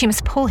 She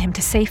must pull him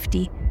to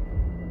safety.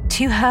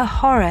 To her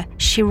horror,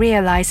 she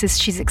realizes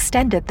she's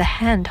extended the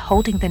hand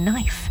holding the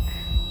knife.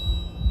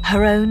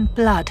 Her own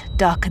blood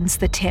darkens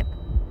the tip.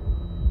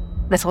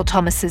 Little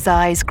Thomas's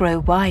eyes grow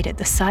wide at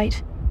the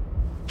sight.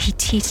 He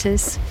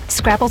teeters,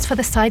 scrabbles for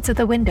the sides of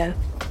the window.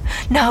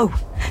 No!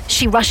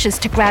 She rushes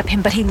to grab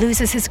him, but he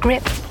loses his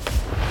grip.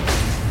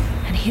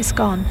 And he's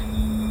gone.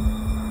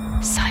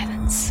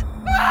 Silence.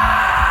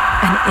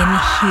 An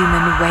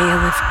inhuman wail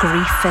of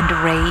grief and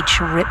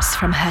rage rips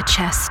from her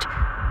chest.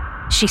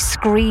 She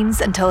screams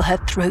until her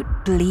throat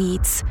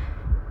bleeds.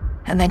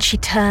 And then she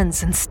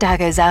turns and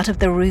staggers out of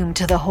the room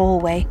to the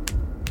hallway.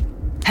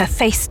 Her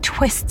face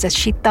twists as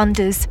she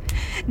thunders,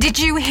 "Did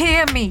you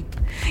hear me?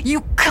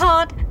 You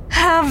can't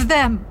have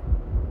them!"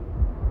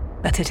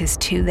 But it is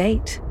too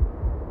late.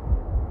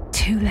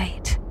 Too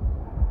late.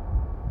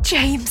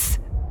 "James!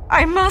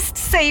 I must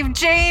save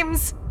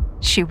James!"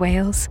 she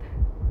wails.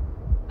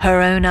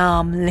 Her own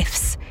arm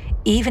lifts,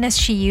 even as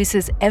she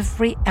uses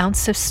every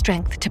ounce of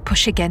strength to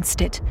push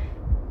against it.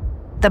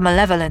 The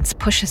malevolence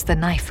pushes the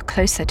knife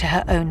closer to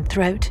her own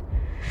throat.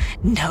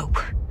 No,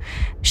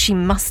 she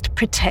must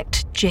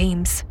protect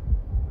James.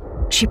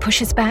 She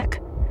pushes back,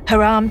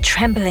 her arm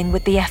trembling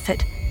with the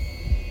effort.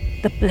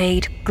 The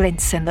blade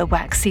glints in the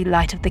waxy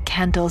light of the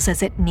candles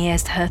as it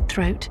nears her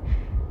throat.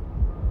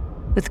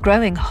 With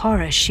growing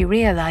horror, she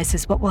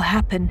realizes what will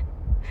happen.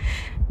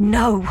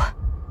 No!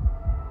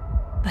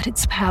 But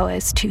its power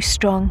is too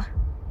strong.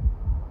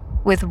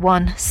 With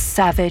one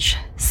savage,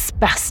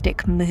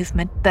 spastic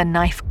movement, the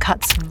knife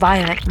cuts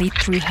violently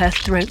through her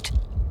throat.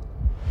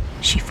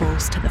 She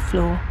falls to the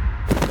floor.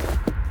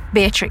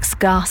 Beatrix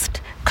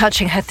gasped,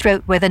 clutching her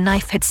throat where the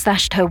knife had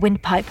slashed her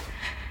windpipe.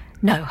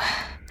 No,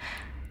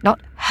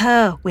 not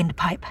her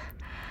windpipe.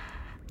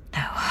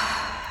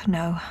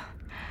 No.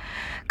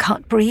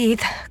 Can't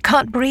breathe.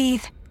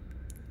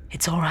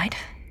 "It's all right,"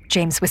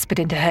 James whispered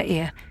into her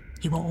ear.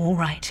 "You are all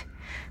right.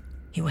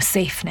 You are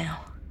safe now."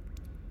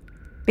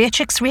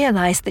 Beatrix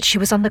realized that she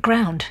was on the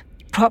ground,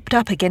 propped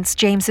up against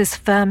James's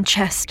firm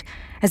chest,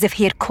 as if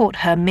he had caught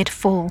her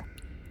mid-fall.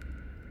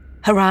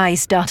 Her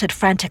eyes darted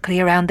frantically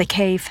around the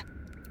cave.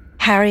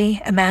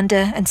 Harry,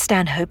 Amanda, and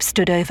Stanhope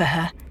stood over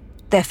her,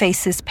 their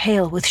faces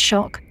pale with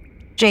shock.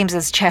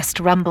 James's chest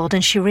rumbled,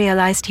 and she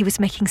realized he was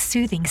making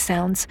soothing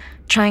sounds,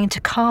 trying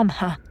to calm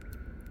her.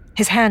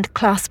 His hand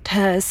clasped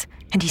hers,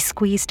 and he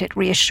squeezed it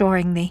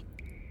reassuringly.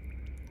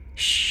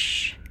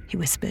 "Shh," he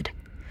whispered.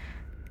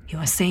 "You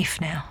are safe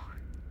now.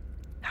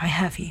 I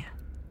have you."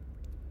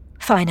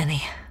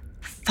 Finally,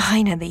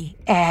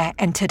 air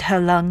entered her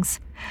lungs.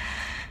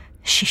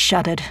 She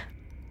shuddered.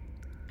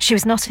 She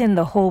was not in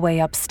the hallway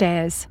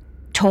upstairs,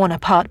 torn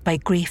apart by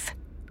grief.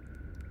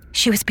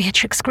 She was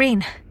Beatrix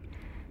Greene.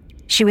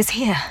 She was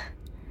here.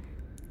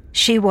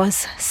 She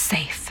was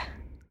safe.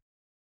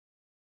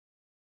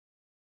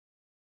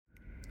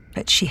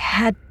 But she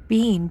had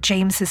been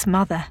James's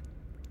mother.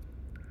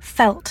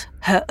 Felt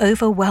her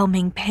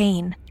overwhelming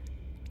pain.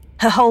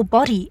 Her whole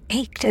body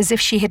ached as if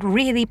she had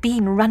really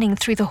been running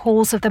through the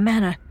halls of the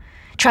manor,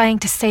 trying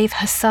to save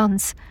her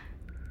sons.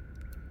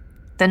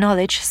 The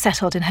knowledge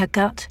settled in her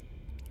gut.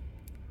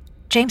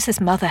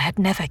 James's mother had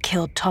never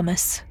killed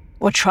Thomas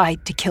or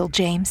tried to kill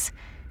James.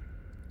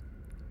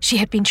 She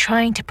had been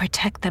trying to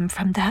protect them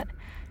from that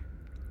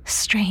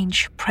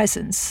strange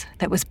presence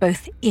that was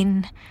both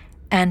in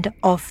and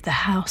of the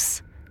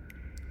house.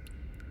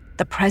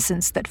 The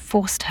presence that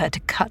forced her to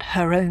cut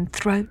her own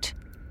throat.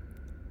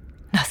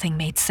 Nothing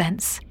made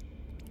sense.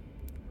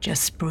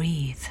 "Just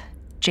breathe,"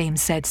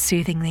 James said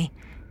soothingly,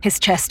 his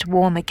chest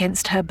warm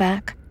against her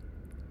back.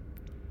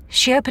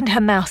 She opened her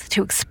mouth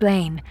to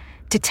explain,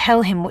 to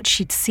tell him what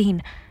she'd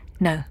seen,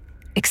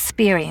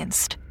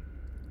 experienced.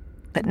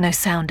 But no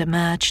sound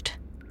emerged.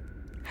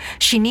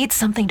 "She needs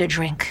something to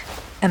drink,"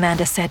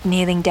 Amanda said,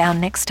 kneeling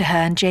down next to her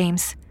and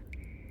James.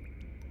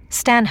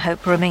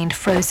 Stanhope remained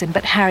frozen,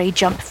 but Harry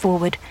jumped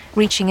forward,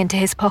 reaching into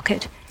his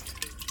pocket.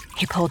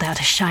 He pulled out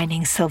a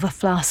shining silver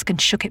flask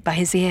and shook it by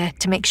his ear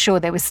to make sure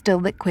there was still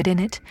liquid in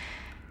it.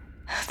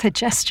 The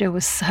gesture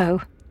was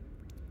so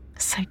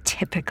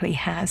typically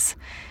Has.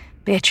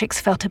 Beatrix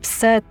felt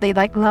absurdly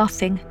like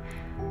laughing.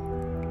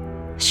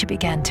 She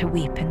began to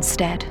weep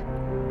instead.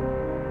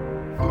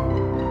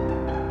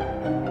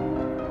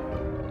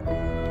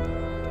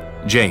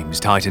 James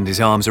tightened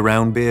his arms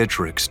around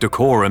Beatrix,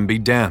 decorum be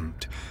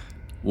damned.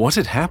 What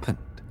had happened?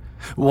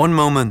 One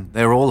moment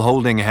they were all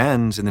holding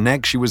hands, and the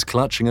next she was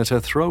clutching at her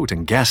throat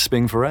and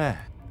gasping for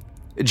air.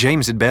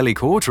 James had barely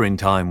caught her in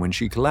time when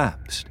she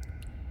collapsed.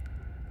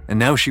 And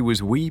now she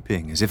was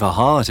weeping as if her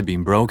heart had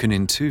been broken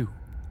in two.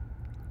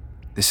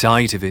 The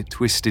sight of it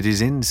twisted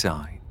his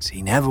insides.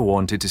 He never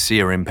wanted to see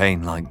her in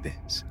pain like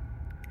this.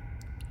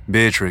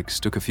 Beatrix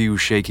took a few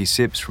shaky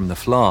sips from the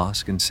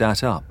flask and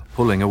sat up,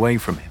 pulling away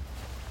from him.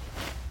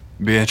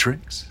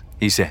 "Beatrix,"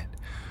 he said,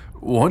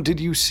 "what did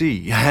you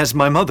see? Has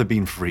my mother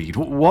been freed?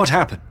 What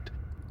happened?"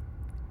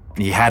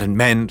 He hadn't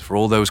meant for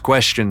all those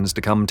questions to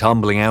come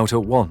tumbling out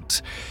at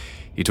once.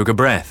 He took a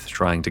breath,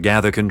 trying to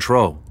gather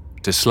control,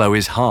 to slow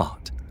his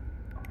heart.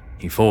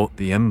 He fought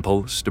the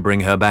impulse to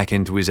bring her back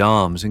into his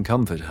arms and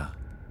comfort her.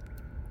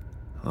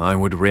 "I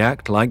would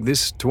react like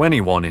this to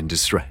anyone in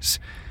distress,"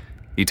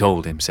 he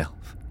told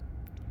himself.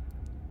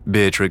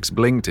 Beatrix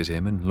blinked at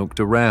him and looked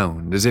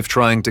around, as if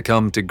trying to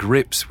come to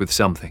grips with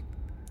something.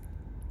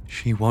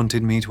 She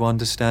wanted me to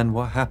understand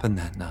what happened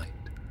that night.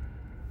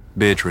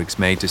 Beatrix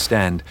made to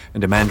stand,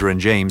 and Amanda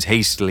and James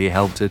hastily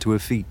helped her to her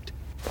feet.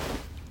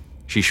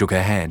 She shook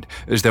her head,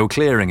 as though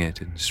clearing it,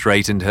 and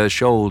straightened her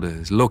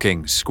shoulders,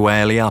 looking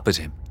squarely up at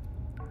him.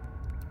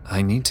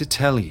 I need to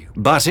tell you.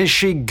 But is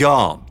she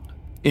gone?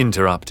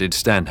 Interrupted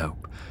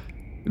Stanhope.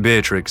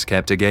 Beatrix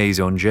kept her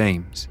gaze on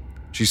James.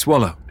 She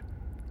swallowed.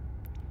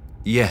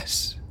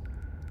 Yes,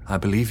 I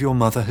believe your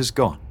mother has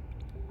gone.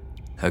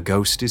 Her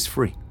ghost is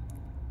free.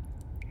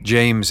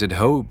 James had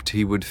hoped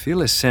he would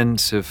feel a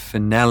sense of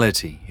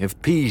finality,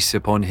 of peace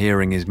upon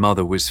hearing his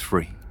mother was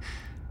free.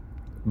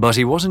 But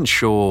he wasn't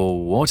sure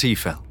what he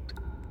felt.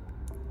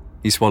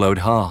 He swallowed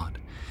hard.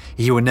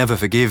 He would never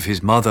forgive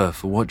his mother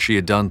for what she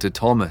had done to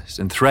Thomas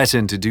and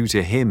threatened to do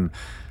to him.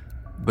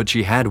 But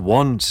she had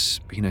once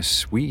been a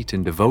sweet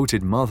and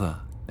devoted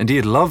mother, and he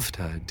had loved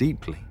her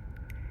deeply.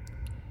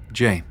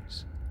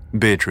 James,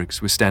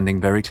 Beatrix was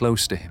standing very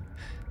close to him.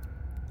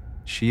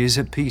 She is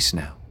at peace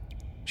now,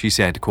 she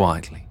said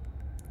quietly.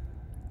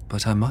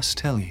 But I must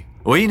tell you.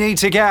 We need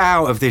to get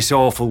out of this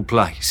awful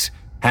place,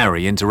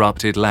 Harry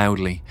interrupted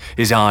loudly,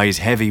 his eyes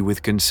heavy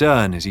with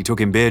concern as he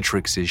took in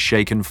Beatrix's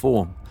shaken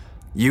form.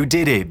 You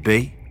did it,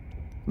 Bea.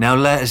 Now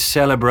let us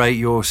celebrate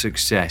your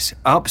success.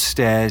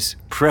 Upstairs,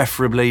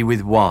 preferably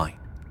with wine.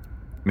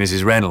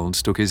 Mrs.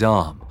 Reynolds took his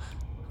arm.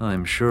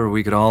 I'm sure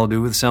we could all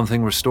do with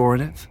something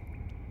restorative.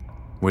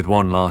 With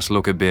one last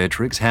look at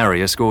Beatrix,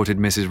 Harry escorted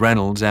Mrs.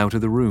 Reynolds out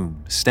of the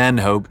room,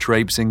 Stanhope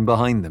traipsing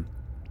behind them.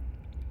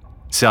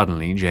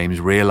 Suddenly, James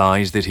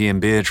realized that he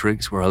and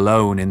Beatrix were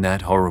alone in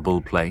that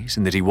horrible place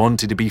and that he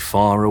wanted to be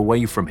far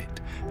away from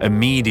it.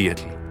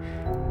 Immediately,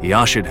 he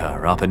ushered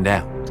her up and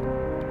out.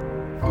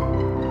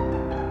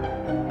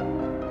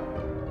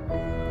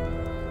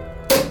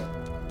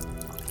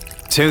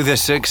 To the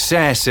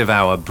success of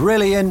our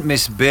brilliant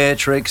Miss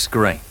Beatrix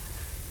Greene,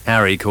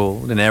 Harry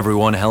called, and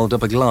everyone held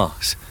up a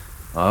glass.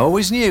 I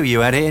always knew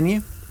you had it in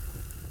you.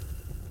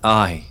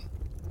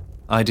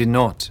 I did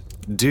not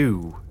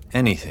do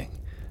anything,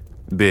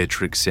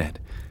 Beatrix said.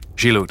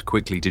 She looked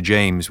quickly to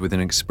James with an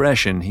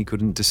expression he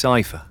couldn't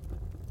decipher.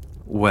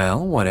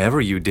 Well,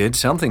 whatever you did,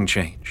 something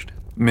changed,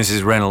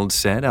 Mrs. Reynolds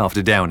said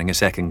after downing a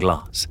second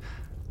glass.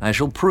 I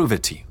shall prove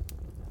it to you.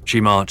 She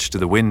marched to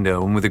the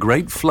window and with a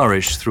great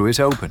flourish threw it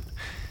open.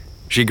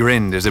 She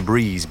grinned as a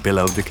breeze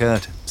billowed the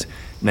curtains.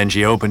 Then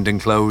she opened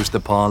and closed the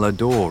parlor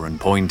door and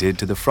pointed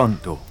to the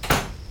front door.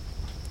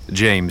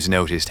 James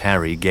noticed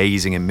Harry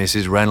gazing at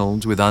Mrs.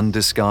 Reynolds with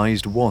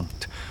undisguised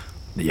want.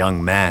 The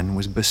young man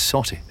was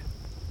besotted.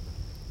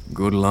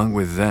 Good luck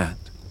with that,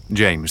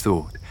 James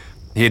thought.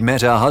 He had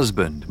met her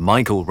husband,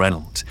 Michael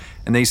Reynolds,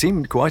 and they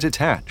seemed quite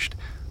attached.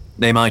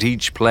 They might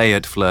each play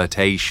at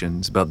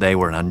flirtations, but they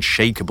were an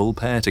unshakable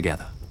pair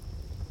together.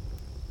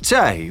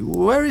 Say,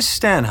 where is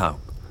Stanhope?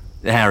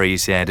 Harry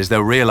said, as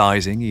though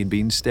realizing he had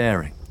been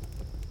staring.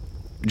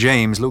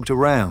 James looked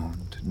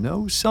around.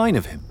 No sign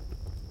of him.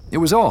 It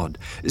was odd.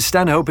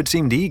 Stanhope had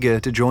seemed eager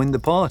to join the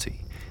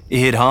party.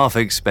 He had half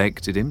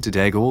expected him to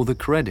take all the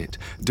credit,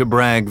 to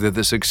brag that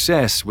the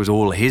success was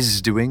all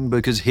his doing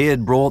because he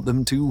had brought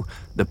them to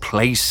the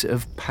place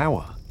of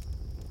power.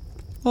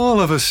 All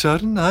of a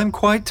sudden, I'm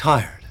quite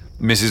tired,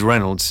 Mrs.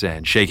 Reynolds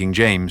said, shaking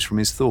James from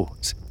his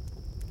thoughts.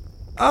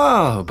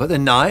 Oh, but the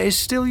night is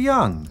still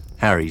young,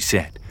 Harry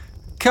said.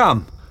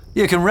 Come,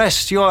 you can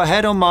rest your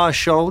head on my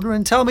shoulder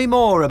and tell me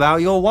more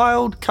about your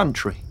wild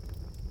country.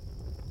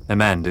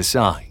 Amanda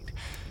sighed.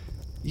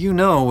 You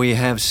know we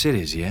have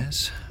cities,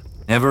 yes?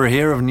 Ever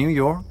hear of New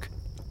York?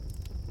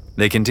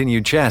 They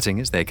continued chatting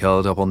as they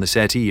curled up on the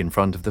settee in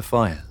front of the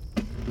fire.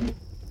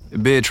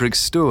 Beatrix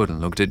stood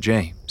and looked at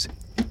James.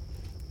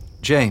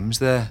 James,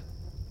 there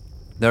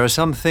are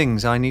some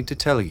things I need to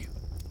tell you,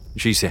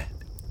 she said.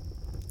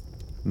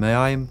 May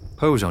I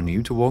impose on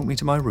you to walk me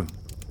to my room?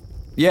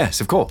 Yes,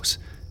 of course,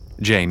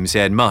 James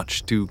said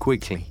much too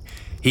quickly.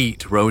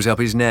 Heat rose up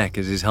his neck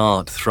as his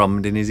heart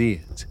thrummed in his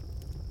ears.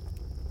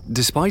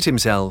 Despite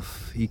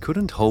himself, he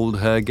couldn't hold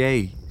her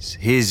gaze.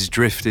 His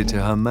drifted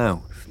to her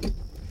mouth.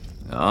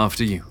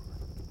 After you,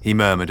 he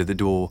murmured at the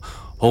door,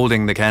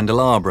 holding the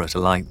candelabra to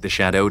light the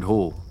shadowed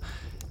hall.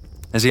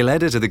 As he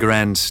led her to the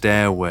grand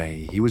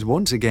stairway, he was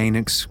once again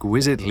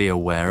exquisitely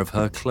aware of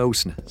her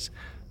closeness,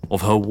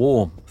 of her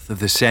warmth, of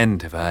the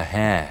scent of her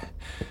hair.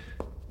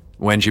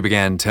 When she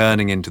began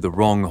turning into the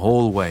wrong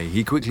hallway,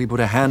 he quickly put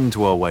a hand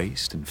to her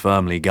waist and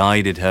firmly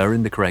guided her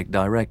in the correct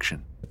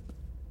direction.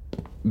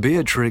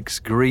 Beatrix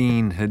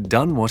Greene had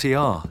done what he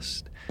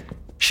asked.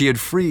 She had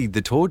freed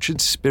the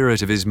tortured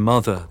spirit of his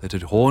mother that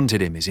had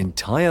haunted him his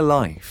entire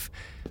life.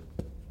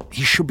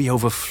 He should be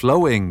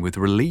overflowing with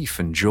relief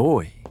and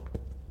joy.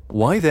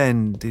 Why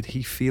then did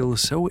he feel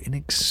so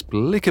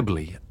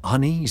inexplicably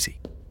uneasy?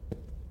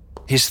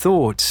 His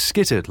thoughts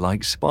skittered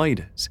like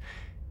spiders.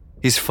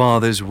 His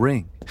father's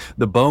ring,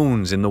 the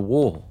bones in the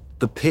wall,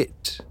 the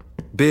pit,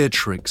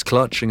 Beatrix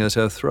clutching at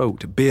her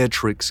throat,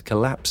 Beatrix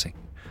collapsing.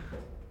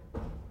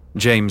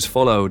 James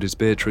followed as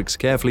Beatrix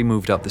carefully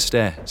moved up the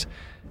stairs.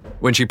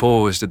 When she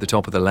paused at the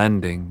top of the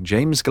landing,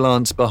 James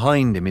glanced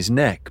behind him, his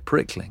neck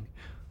prickling.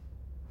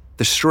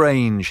 The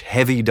strange,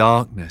 heavy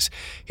darkness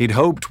he'd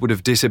hoped would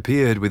have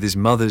disappeared with his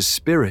mother's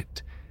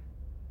spirit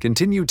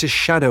continued to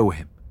shadow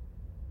him,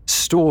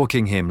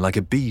 stalking him like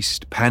a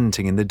beast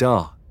panting in the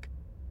dark.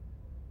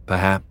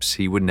 Perhaps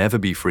he would never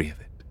be free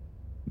of it.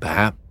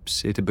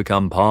 Perhaps it had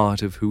become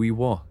part of who he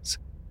was.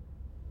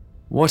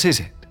 "What is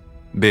it?"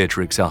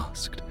 Beatrix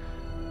asked.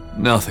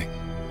 "Nothing,"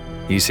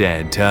 he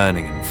said,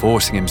 turning and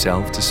forcing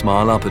himself to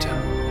smile up at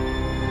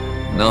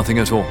her. "Nothing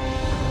at all."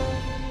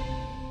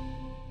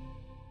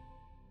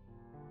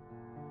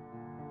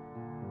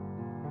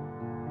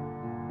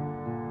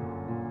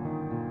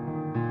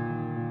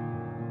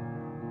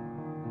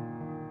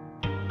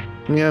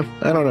 Yeah,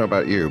 I don't know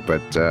about you,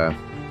 but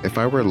if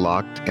I were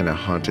locked in a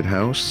haunted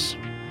house,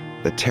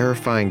 the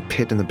terrifying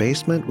pit in the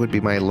basement would be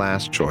my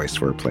last choice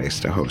for a place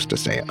to host a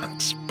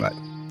seance. But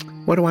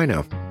what do I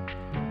know?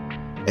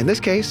 In this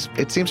case,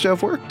 it seems to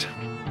have worked.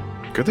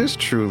 Could this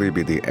truly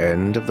be the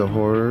end of the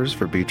horrors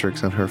for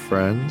Beatrix and her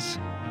friends?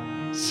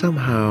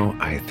 Somehow,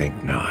 I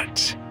think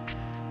not.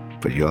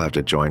 But you'll have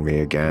to join me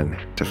again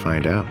to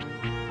find out.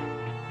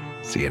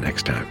 See you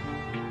next time.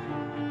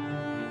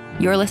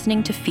 You're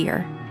listening to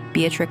Fear,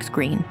 Beatrix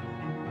Greene.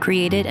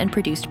 Created and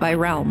produced by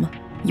Realm,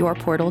 your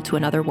portal to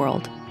another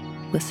world.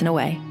 Listen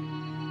away.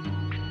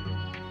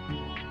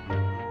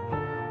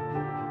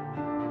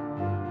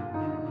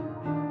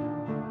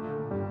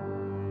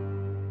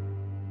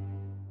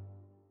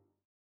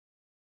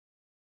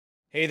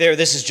 Hey there,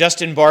 this is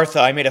Justin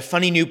Bartha. I made a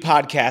funny new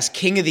podcast,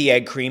 King of the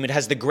Egg Cream. It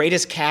has the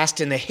greatest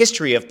cast in the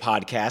history of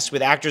podcasts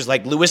with actors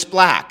like Louis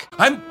Black.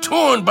 I'm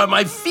torn by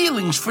my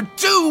feelings for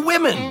two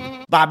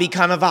women. Bobby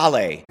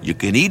Cannavale. You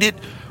can eat it,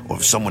 or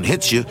if someone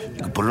hits you,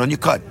 you can put it on your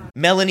cut.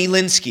 Melanie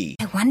Linsky.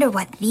 I wonder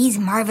what these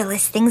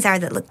marvelous things are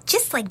that look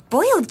just like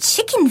boiled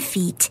chicken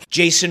feet.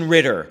 Jason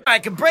Ritter. I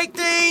can break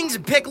things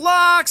and pick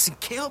locks and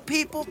kill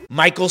people.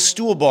 Michael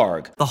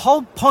Stuhlbarg. The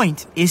whole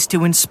point is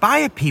to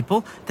inspire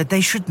people that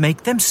they should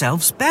make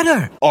themselves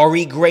better.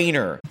 Ari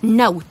Grainer.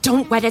 No,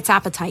 don't whet its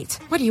appetite.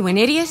 What are you, an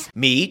idiot?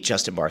 Me,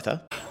 Justin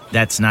Bartha.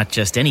 That's not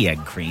just any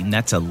egg cream,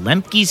 that's a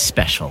Lemke's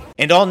special.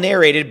 And all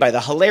narrated by the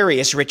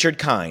hilarious Richard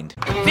Kind.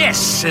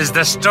 This is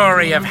the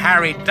story of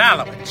Harry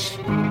Dalowitz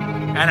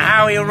and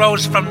how he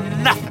rose from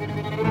nothing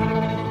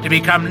to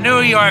become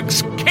New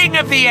York's King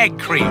of the Egg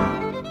Cream.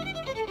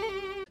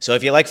 So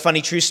if you like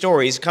funny true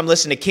stories, come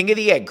listen to King of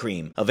the Egg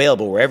Cream,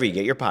 available wherever you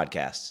get your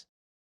podcasts.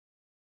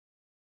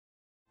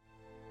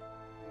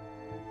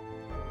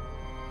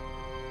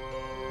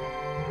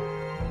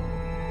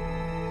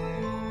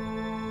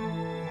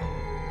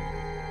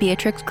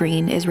 Beatrix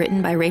Greene is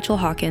written by Rachel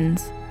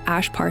Hawkins,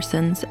 Ash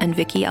Parsons, and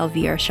Vicky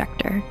Elvira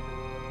Schechter.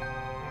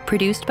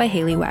 Produced by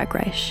Haley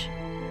Wagreich.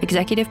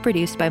 Executive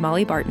produced by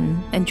Molly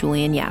Barton and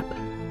Julian Yap.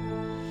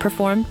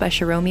 Performed by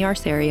Shiromi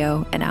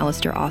Arcerio and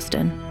Alistair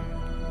Austin.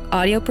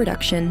 Audio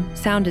production,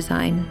 sound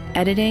design,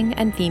 editing,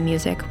 and theme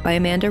music by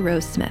Amanda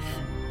Rose Smith.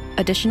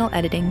 Additional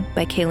editing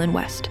by Kaylin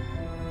West.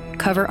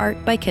 Cover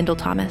art by Kendall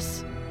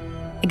Thomas.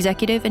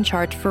 Executive in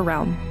charge for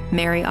Realm,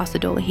 Mary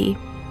Osadolahi.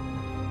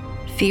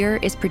 Fear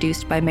is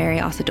produced by Mary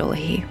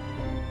Osadolahi.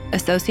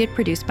 Associate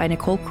produced by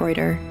Nicole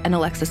Kreuter and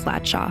Alexis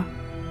Ladshaw.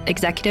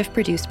 Executive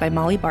produced by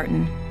Molly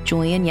Barton,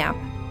 Julian Yap,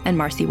 and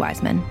Marcy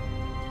Wiseman.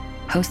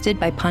 Hosted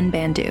by Pun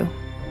Bandu.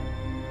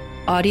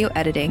 Audio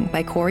editing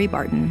by Corey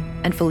Barton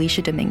and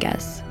Felicia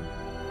Dominguez.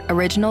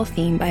 Original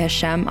theme by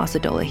Hashem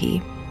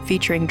Osadolahi,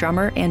 featuring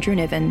drummer Andrew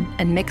Niven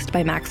and mixed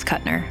by Max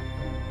Kuttner.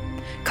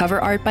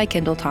 Cover art by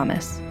Kendall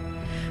Thomas.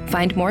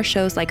 Find more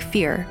shows like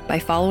Fear by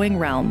following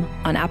Realm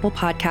on Apple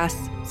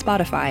Podcasts,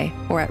 Spotify,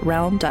 or at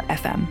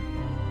realm.fm.